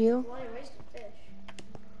 Would you? Well, he wasted fish.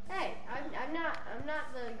 Hey, I'm not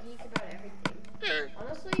the geek about everything.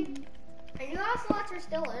 Honestly, I knew ocelots were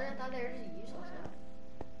still in. I thought they were just useless now.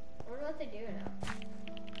 I wonder what they do now.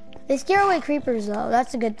 They scare away creepers, though.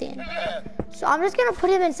 That's a good thing. So I'm just gonna put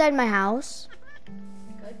him inside my house.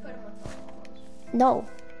 Good, put him with the llamas. No,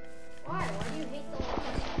 Why? Why do you hate the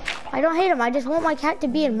llamas? I don't hate him. I just want my cat to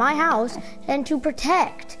be in my house and to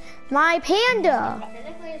protect my panda.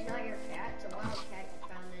 Technically, it's not your cat. It's a wild cat you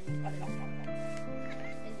found and you put him.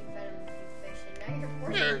 And you fed him with fish. And now you're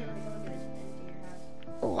forcing him to go into your house.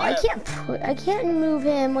 Oh, I can't move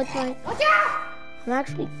him with my. Watch out! I'm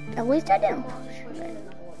actually. At least I didn't. Well, just push him in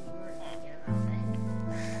the hole. You weren't gonna get him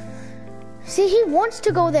out of it. See, he wants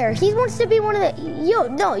to go there. He wants to be one of the. Yo,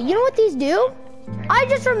 no, you know what these do? I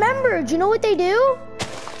just remembered. You know what they do?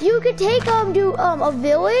 You could take to a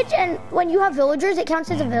village, and when you have villagers, it counts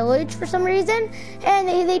as a village for some reason, and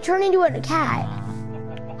they turn into a cat,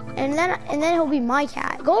 and then he'll be my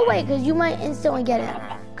cat. Go away, cause you might instantly get him,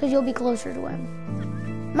 cause you'll be closer to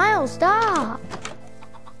him. Miles, stop!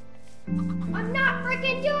 I'm not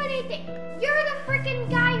freaking doing anything. You're the freaking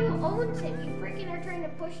guy who owns him. You freaking are trying to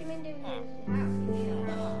push him into his house. You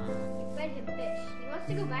fed him fish. He wants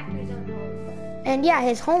to go back to his own home. And yeah,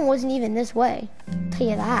 his home wasn't even this way. I'll tell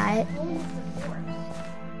you that. Home is the forest.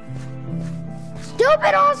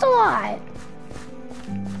 Stupid ocelot!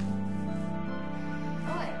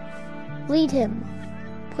 What? Lead him,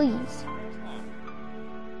 please.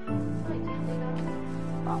 Oh, I can't lead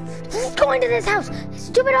off. He's going to this house.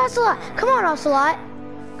 Stupid ocelot! Come on, ocelot.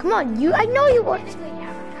 Come on, you. I know you want. Technically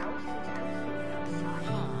have a house. His house is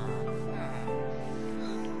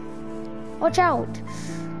outside. Watch out.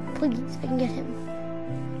 Please, I can get him.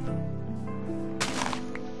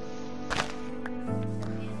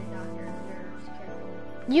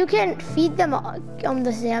 You can feed them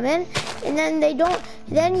the salmon, and then they don't.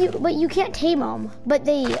 But you can't tame them. But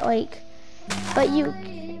you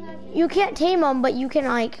can't tame them. But you can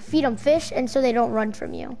like feed them fish, and so they don't run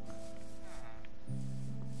from you.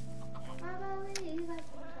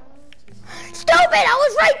 Stupid! I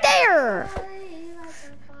was right there.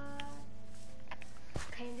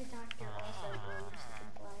 Panda Doctor also owns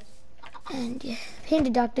supplies. And yeah, Panda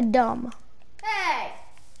Doctor dumb. Hey!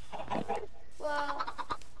 Well,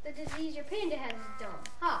 the disease your panda has is dumb.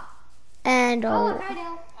 Huh? And Oh, look, hi,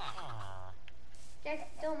 Dale.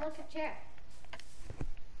 Jack, don't look at Jack.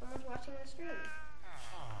 Someone's watching the stream.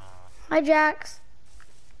 hi Jax.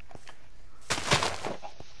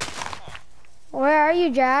 Where are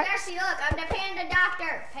you, Jax? Jaxie, look, I'm the Panda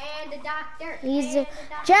Doctor. Panda Doctor. He's Panda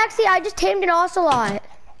Doctor. Jaxie. I just tamed an ocelot,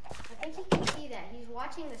 I think he can see that. He's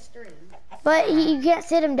watching the stream. but you can't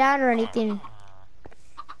sit him down or anything.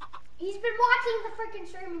 He's been watching the freaking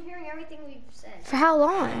stream and hearing everything we've said. For how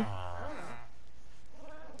long?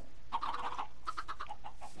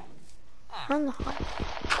 I don't know. On the hot.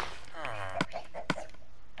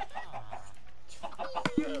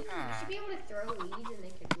 You should be able to throw weeds and they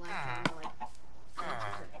could latch on like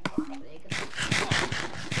they could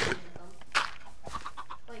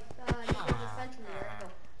like you could just fence in the air and go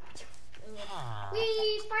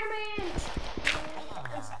wee Spider-Man and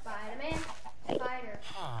Spider-Man Spider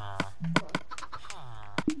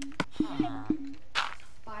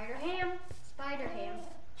Spider Ham Spider Ham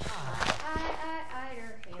Spider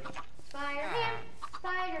Ham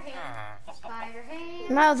Spider Ham Spider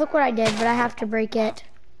Ham. Miles, look what I did, but I have to break it.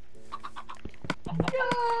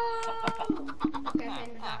 No!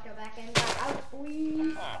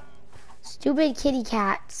 Stupid kitty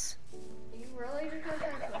cats. You really just want to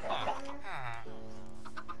put that on there?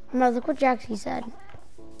 No, look what Jaxie said.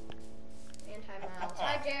 Anti-mouse.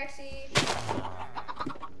 Hi, Jaxie.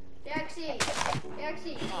 Jaxie,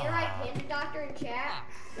 can you write Panda Doctor in chat?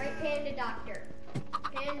 Write Panda Doctor.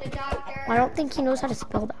 Panda Doctor. I don't think he knows how to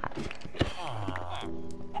spell that.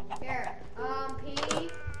 Here. P-A-N-D.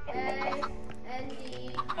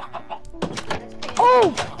 That's Panda.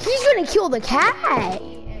 Oh, he's gonna kill the cat.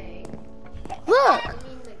 P-A. Look. I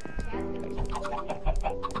mean, the cat's gonna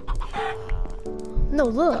kill No,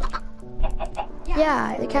 look.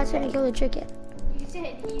 Yeah, the cat's gonna kill the chicken. You said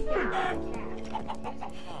he's gonna kill the cat.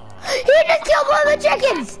 He just killed one of the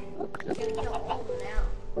chickens. He's gonna kill all of them now.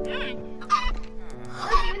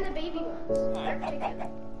 Look, even the baby ones. They're chicken.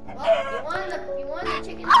 Well, you wanted the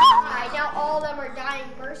chickens to die. Now all of them are dying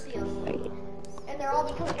mercilessly. And they're all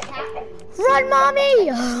becoming cat foods. Run, mommy.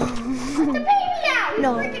 Let the baby out! He's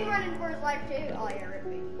No. freaking running for his life too. Oh, yeah, rip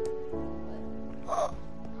baby.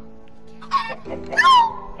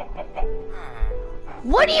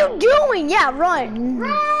 What are you doing? Yeah, run.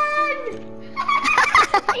 Run!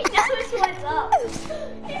 He knows what's up.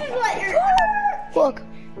 He just let your... Look.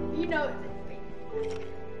 You know...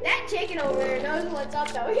 That chicken over there knows what's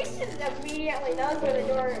up though. He just immediately knows where the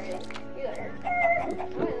door is. He's like...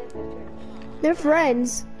 They're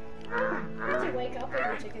friends. Does he wake up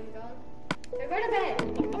when the chicken's gone? They're going to bed.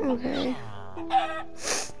 Okay.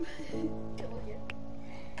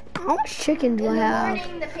 How much chicken do I In the have?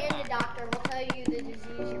 morning, the panda doctor will tell you the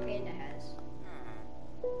disease your panda has.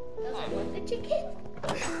 Does it want the chicken?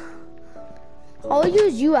 I'll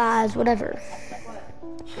use you as whatever. What?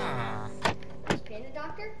 This panda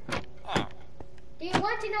doctor? Do you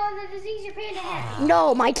want to know the disease your panda has?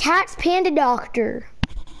 No, my cat's panda doctor.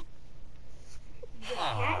 The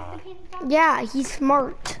cat is the panda doctor? Yeah, he's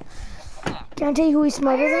smart. Can I tell you who he's I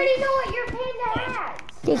smarter than? already know what your panda has.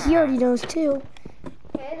 Yeah, he already knows too.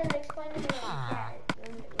 Okay, then explain to me what your cat is.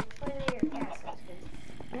 Then explain to me your cat says.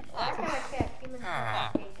 Last time I checked, humans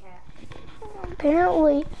have a big cat.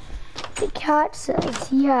 Apparently, the cat says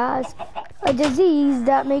he has a disease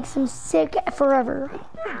that makes him sick forever.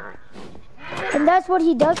 And that's what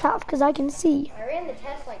he does have, because I can see. I ran the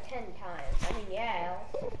test like 10 times. I mean,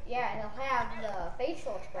 he'll have the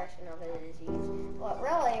facial expression of the disease. But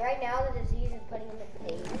really, right now the disease is putting him in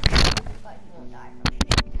pain, but he won't die from it.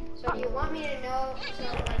 So do you want me to know, so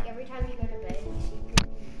like every time you go to bed, you see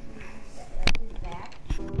his back?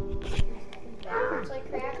 His back looks like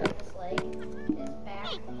crap, like his leg. His back,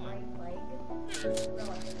 right leg.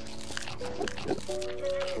 Really. Go,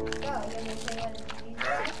 you want me to say what his disease is?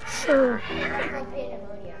 Sure. It's called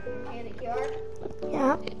pneumonia. Okay, the cure?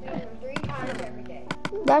 Yeah. Feed him 3 times every day.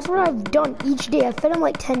 That's what I've done each day. I fed him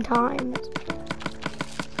like 10 times.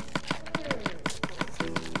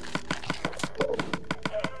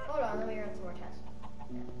 Hold on, let me run some more tests.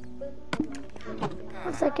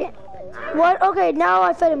 1 second. What? Okay, now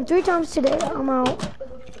I fed him 3 times today. I'm out.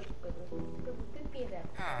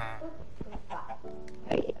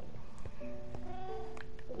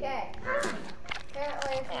 Okay.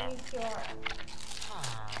 Apparently it's a new cure.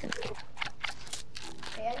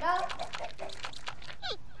 Panda?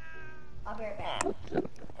 I'll be right back. I'm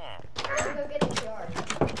gonna go get the cure.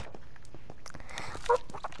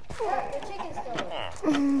 The chicken's still lives. The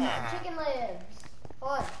chicken lives.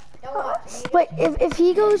 Hold on. Don't watch. Wait, if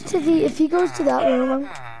he goes to that room,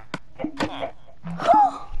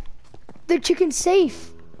 the chicken's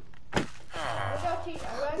safe.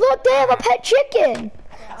 Look, they have a pet chicken.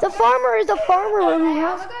 The farmer is a farmer who I'm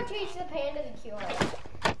has. gonna go teach the panda the cure.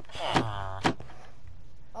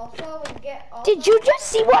 Also, we get. Did you just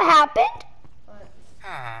see what happened?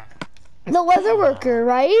 The leather worker,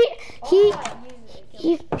 right? He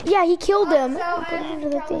killed him. So, Put him into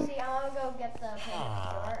the thing. I'm gonna go get the panda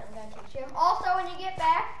cure. I'm gonna teach him. Also, when you get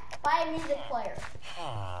back, buy a music player.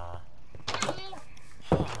 Okay,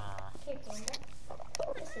 panda.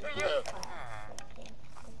 This is your class.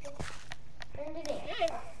 Turn it in.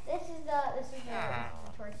 This is the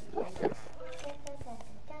turkey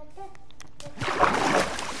panda.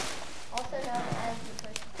 Also known as the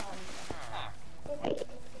turkey panda. And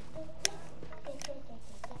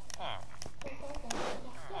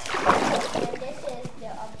this is the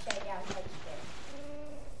upside down texture.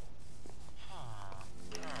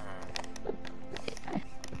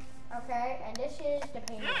 Okay, and this is the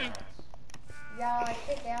pain points. You gotta like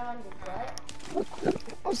sit down on your butt.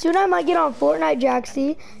 Soon I might get on Fortnite,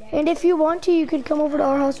 Jaxie. And if you want to, you could come over to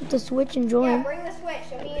our house with the Switch and Yeah, join. bring the switch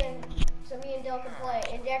so me and Dill can play.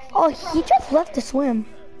 And Jackson, Oh, he just left to swim.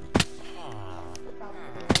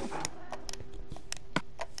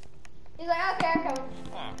 He's like, okay, I'm coming.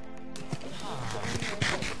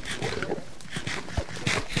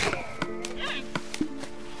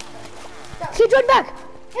 joined back.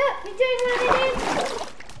 Yeah, he's doing one of the dances.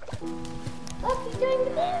 Look, he's doing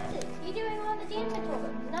the dances. He's doing one of the dances I told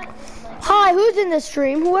him. Not like, Hi, who's in the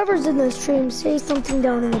stream? Whoever's in the stream, say something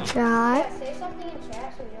down in the chat. yeah, say something in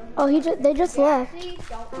chat so we don't. Oh, they just left. Actually,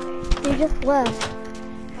 don't say. They just left.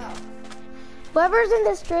 Oh. Whoever's in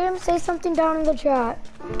the stream, say something down in the chat.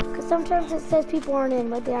 Because sometimes it says people aren't in,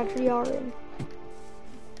 but they actually are in.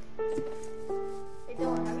 Hey,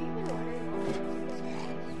 Dylan, have you been wondering what this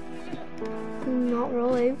is? Not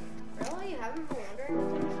really. Really? You haven't been wondering what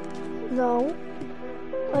this is? No.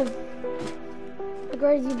 The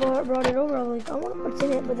guys you brought it over, I was like, I wonder what's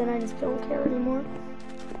in it, but then I just don't care anymore.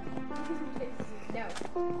 No.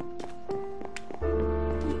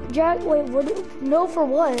 Jack, wait, what? No, for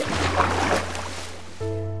what?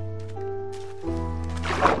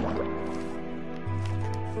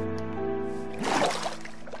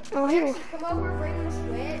 Oh, here. Actually, come over, bring the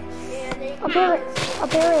switch, and then you I'll can bear it. I'll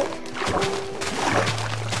bear it.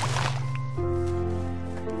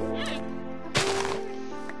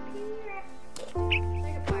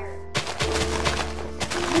 like a pirate.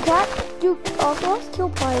 You cat, you also let's kill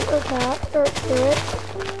pirate or cat or spirit.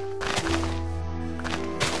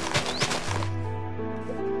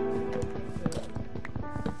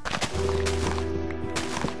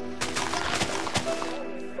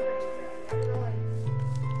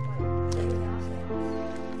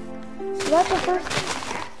 So that's the first.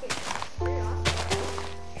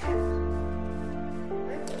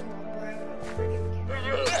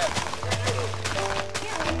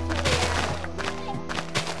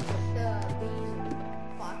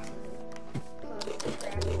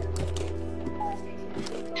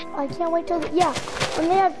 I can't wait till yeah. When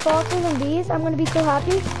they add foxes and bees, I'm gonna be so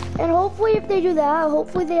happy. And hopefully, if they do that,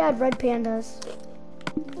 hopefully they add red pandas.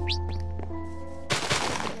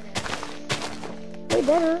 Way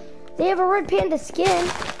better. They have a red panda skin. Oh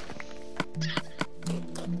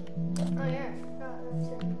yeah, that's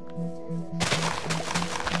in this.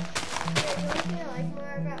 Yeah, the only thing I like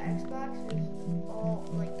more about Xbox is all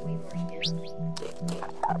like way more skins.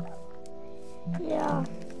 Yeah.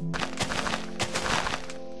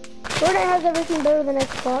 Fortnite has everything better than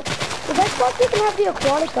Xbox. Does Xbox even have the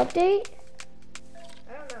aquatic update?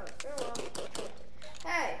 I don't know. It's been a while.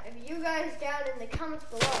 Hey, if you guys down in the comments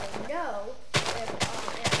below know if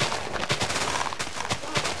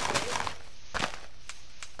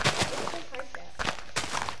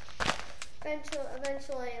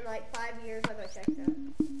eventually in like 5 years I'll go check that.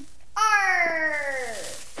 Arr!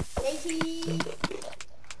 Matey!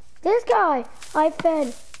 This guy, I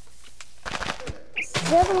fed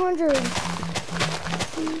 700.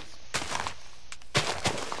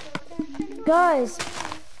 Guys,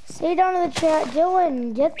 say down in the chat,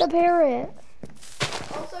 Dylan, get the parrot.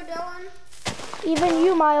 Also Dylan, Even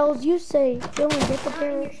you, Miles, you say, Dylan, get the not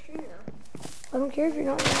in your parrot. stream though. I don't care if you're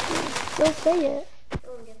not in the stream. Still say it.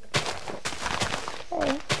 Dylan, get the parrot.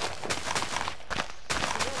 Hey.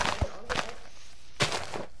 I'll get it.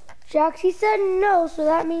 Jaxie said no, so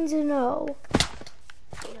that means a no. No,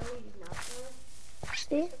 he's not Dylan.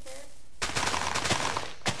 See?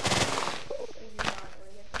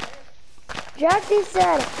 Jaxie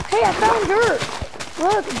said, hey, I found dirt.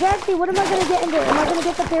 Look, Jaxie, what am I going to get in there? Am I going to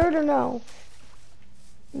get the parrot or no?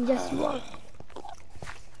 Yes, you are.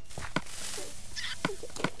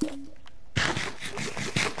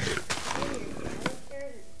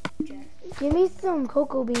 Give me some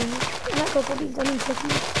cocoa beans. Not cocoa beans, I mean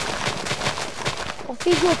cookies. I'll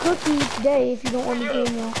feed you a cookie today if you don't want me to,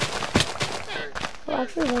 no. Well,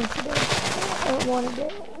 actually once a day. One a day.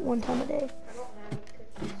 One time a day.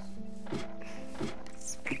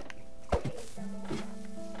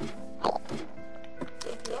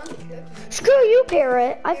 Screw you,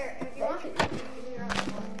 parrot.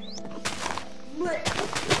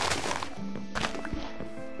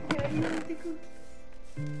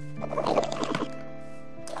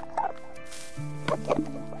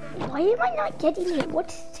 Why am I not getting it?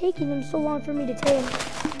 What's taking them so long for me to take?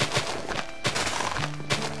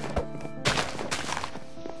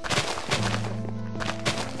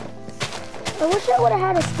 I wish I would have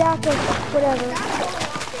had a stack of whatever.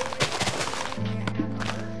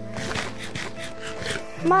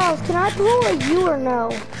 Miles, can I pull a U or no?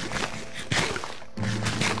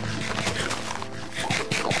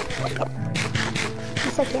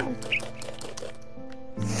 Yes, I can.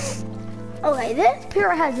 Okay, this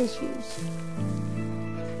parrot has issues.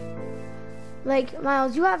 Like,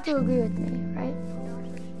 Miles, you have to agree with me, right?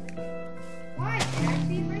 Why?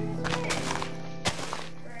 Actually, bring the switch.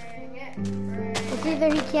 Bring it. Bring It's either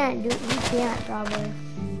he can't, probably.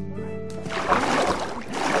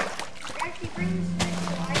 Actually, bring the switch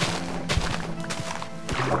so I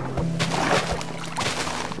can.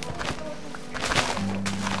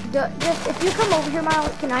 Just if you come over here,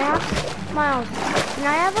 Miles, can I have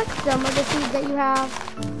like some of the seeds that you have?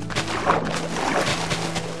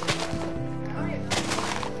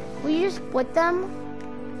 Will you just split them?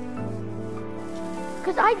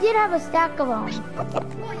 Cause I did have a stack of them.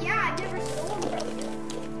 Well, yeah, I never stole them from you.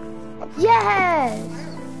 Yes!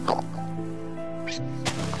 Oh,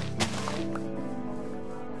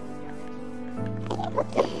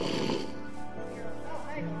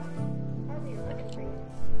 hang on. Probably looking for you.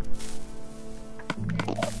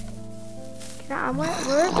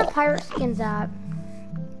 Where's the pirate skins at?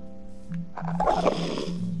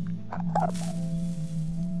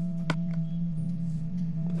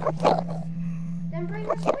 Then bring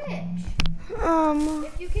the Switch.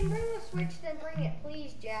 If you can bring the Switch, then bring it,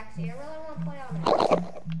 please, Jaxie. I really want to play on it.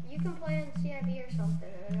 You can play in CIB or something,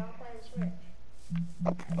 and then I'll play the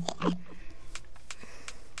Switch.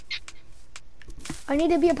 I need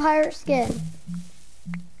to be a pirate skin.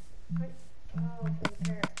 Oh, for the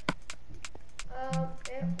parrot.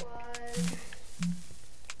 It was...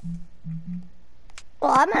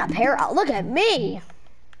 Well, I'm not a parrot. Look at me.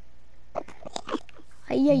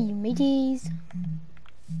 Yeah, you mateys.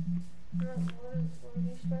 What are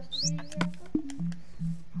you supposed to be, Jacob?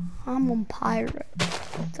 I'm a pirate.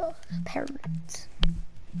 It's a parrot.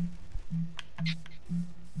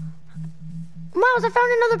 Miles, I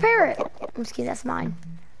found another parrot. I'm just kidding, that's mine.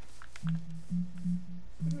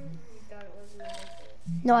 You thought it was another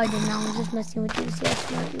parrot. No, I didn't. I was just messing with you to see how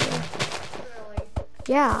smart you were. Really?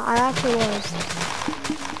 Yeah, I actually was.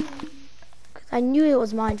 'Cause I knew it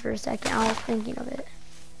was mine for a second. I was thinking of it.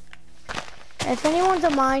 If anyone's a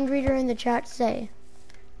mind reader in the chat, say.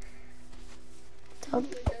 Tell. No,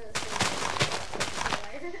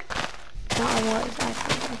 I was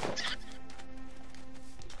actually.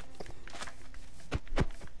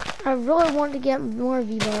 I really wanted to get more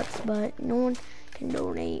V-Bucks, but no one can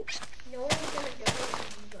donate. No one's gonna donate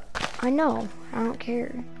V-Bucks. I know. I don't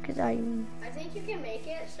care. Because I think you can make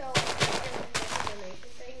it so like, there's a donation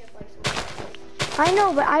thing if like someone... I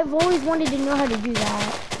know, but I've always wanted to know how to do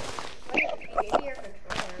that. Maybe your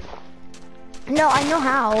controller. No, I know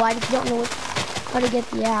how. I just don't know how to get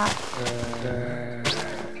the app.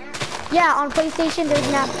 Yeah, on PlayStation there's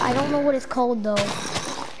an app. I don't know what it's called though.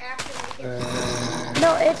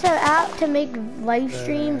 No, it's an app to make live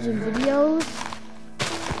streams and videos.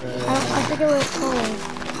 I forget what it's called.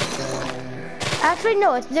 Actually,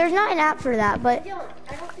 no, there's not an app for that, but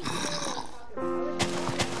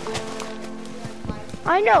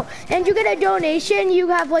I know. And you get a donation, you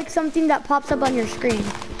have like something that pops up on your screen.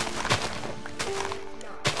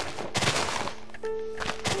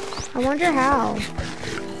 I wonder how.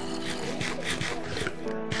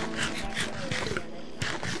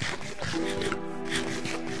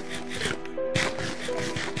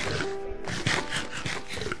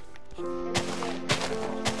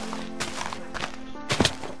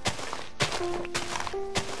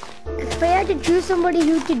 If I had to choose somebody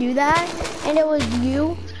who could do that, and it was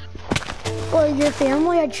you or your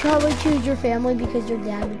family, I'd probably choose your family because your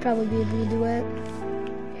dad would probably be able to do it.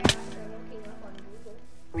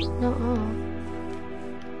 Nuh-uh.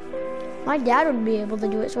 My dad would be able to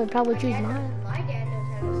do it, so I'd probably choose mine. My dad knows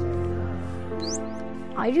how to set it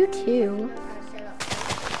up. I do too.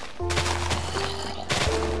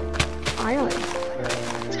 I know.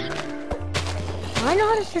 I know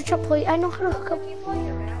how to search up play. I know how to hook up.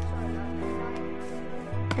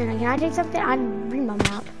 And can I take something? I'd bring my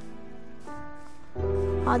map.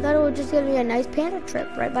 I thought it was just gonna be a nice panda trip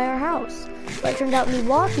right by our house. But it turned out me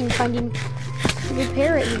walking, finding the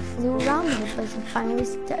parrot, and flew around the place and finally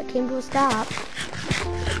came to a stop.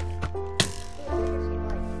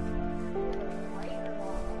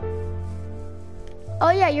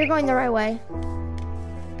 Oh yeah, you're going the right way.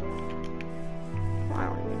 I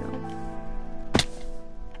don't even know.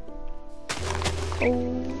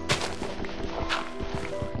 Oh.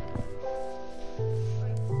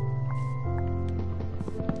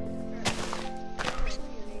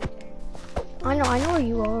 I know where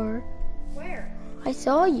you are. Where? I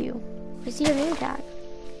saw you. I see your name tag.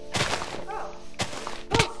 Oh.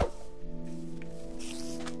 Oh.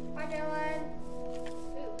 Hi, Dylan.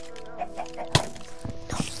 Ooh,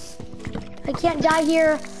 I can't die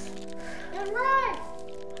here. Then run!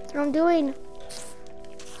 That's what I'm doing.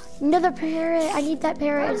 Another parrot. I need that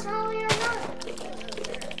parrot. Run, run.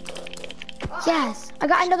 Yes, I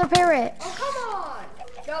got another parrot. Oh, come on!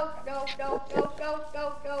 Go, go, go, go, go,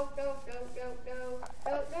 go, go, go, go, go, go,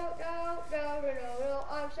 go, go, go, go, go,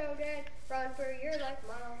 I'm so dead. Run for your life,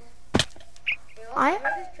 Miles. You know, I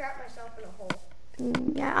just trapped myself in a hole.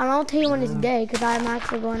 Yeah, and I'll tell you when it's day because I'm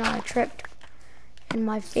actually going on a trip in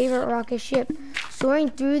my favorite rocket ship, soaring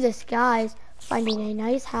through the skies, finding a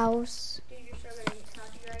nice house. Dude, you're so gonna get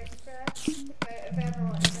copyrighted for that. If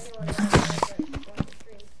anyone else does that, watch the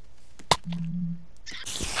stream.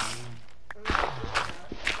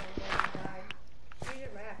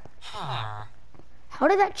 How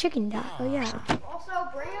did that chicken die? Oh yeah. Also,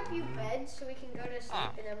 bring a few beds so we can go to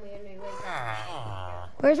sleep and then we wake up.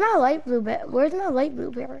 Where's my light blue bed? Where's my light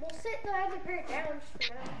blue parrot? We'll sit the other parrot down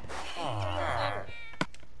just for now.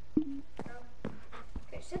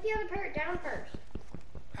 Okay, sit the other parrot down first.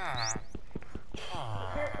 The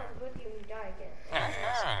parrot comes with you and you die again.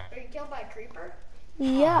 Are you killed by a creeper?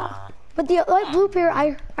 Yeah. But the light blue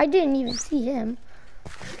parrot, I didn't even see him.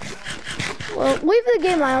 Well, leave the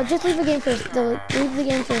game, Lyle. Just leave the game for leave the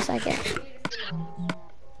game for a second.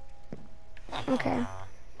 Okay.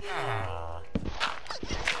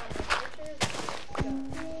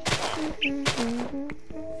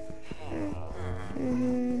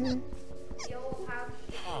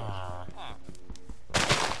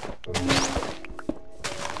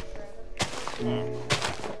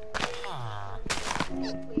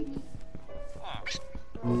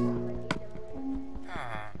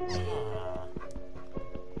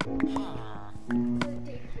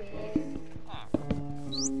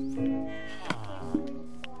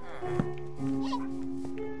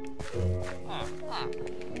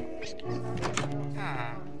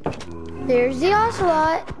 There's the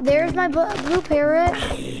ocelot. There's my blue parrot.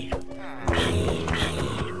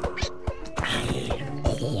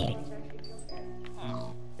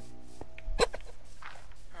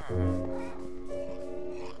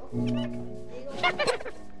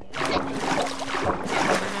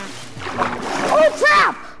 Oh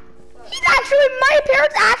crap! My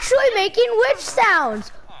parrot's actually making witch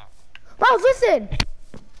sounds. Wow, listen.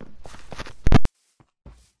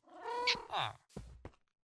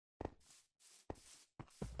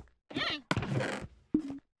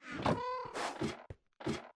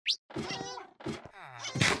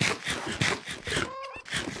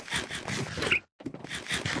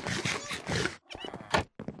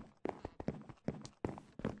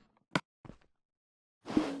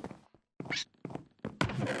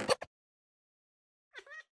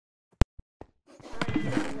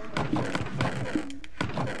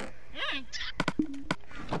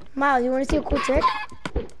 Miles, you want to see a cool trick?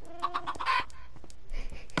 You're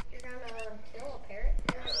gonna kill a parrot?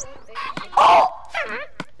 Oh!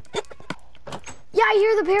 Yeah, I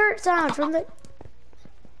hear the parrot sound from the...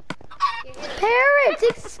 Parrots,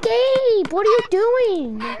 escape! What are you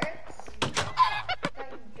doing? Parrots? I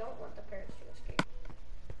thought you don't want the parrots to escape.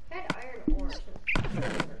 I had iron ore since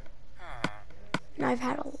forever. And I've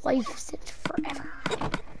had a life since forever.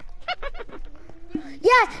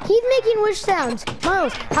 Yeah, he's making witch sounds.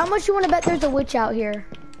 Miles, how much you want to bet there's a witch out here?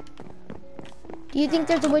 Do you think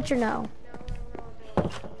there's a witch or no? No.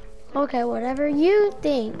 Okay, whatever you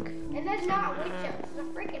think. And that's not a witch sound, it's a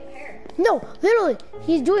freaking parrot. No, literally,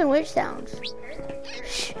 he's doing witch sounds. Parrots?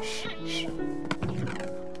 Shh, shh, shh.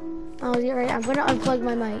 Miles, get ready. I'm gonna unplug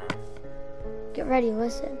my mic. Get ready,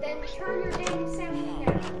 listen. Then turn your dang sound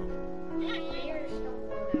down. My ears still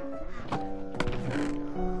blown out.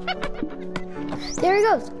 There he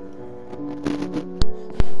goes.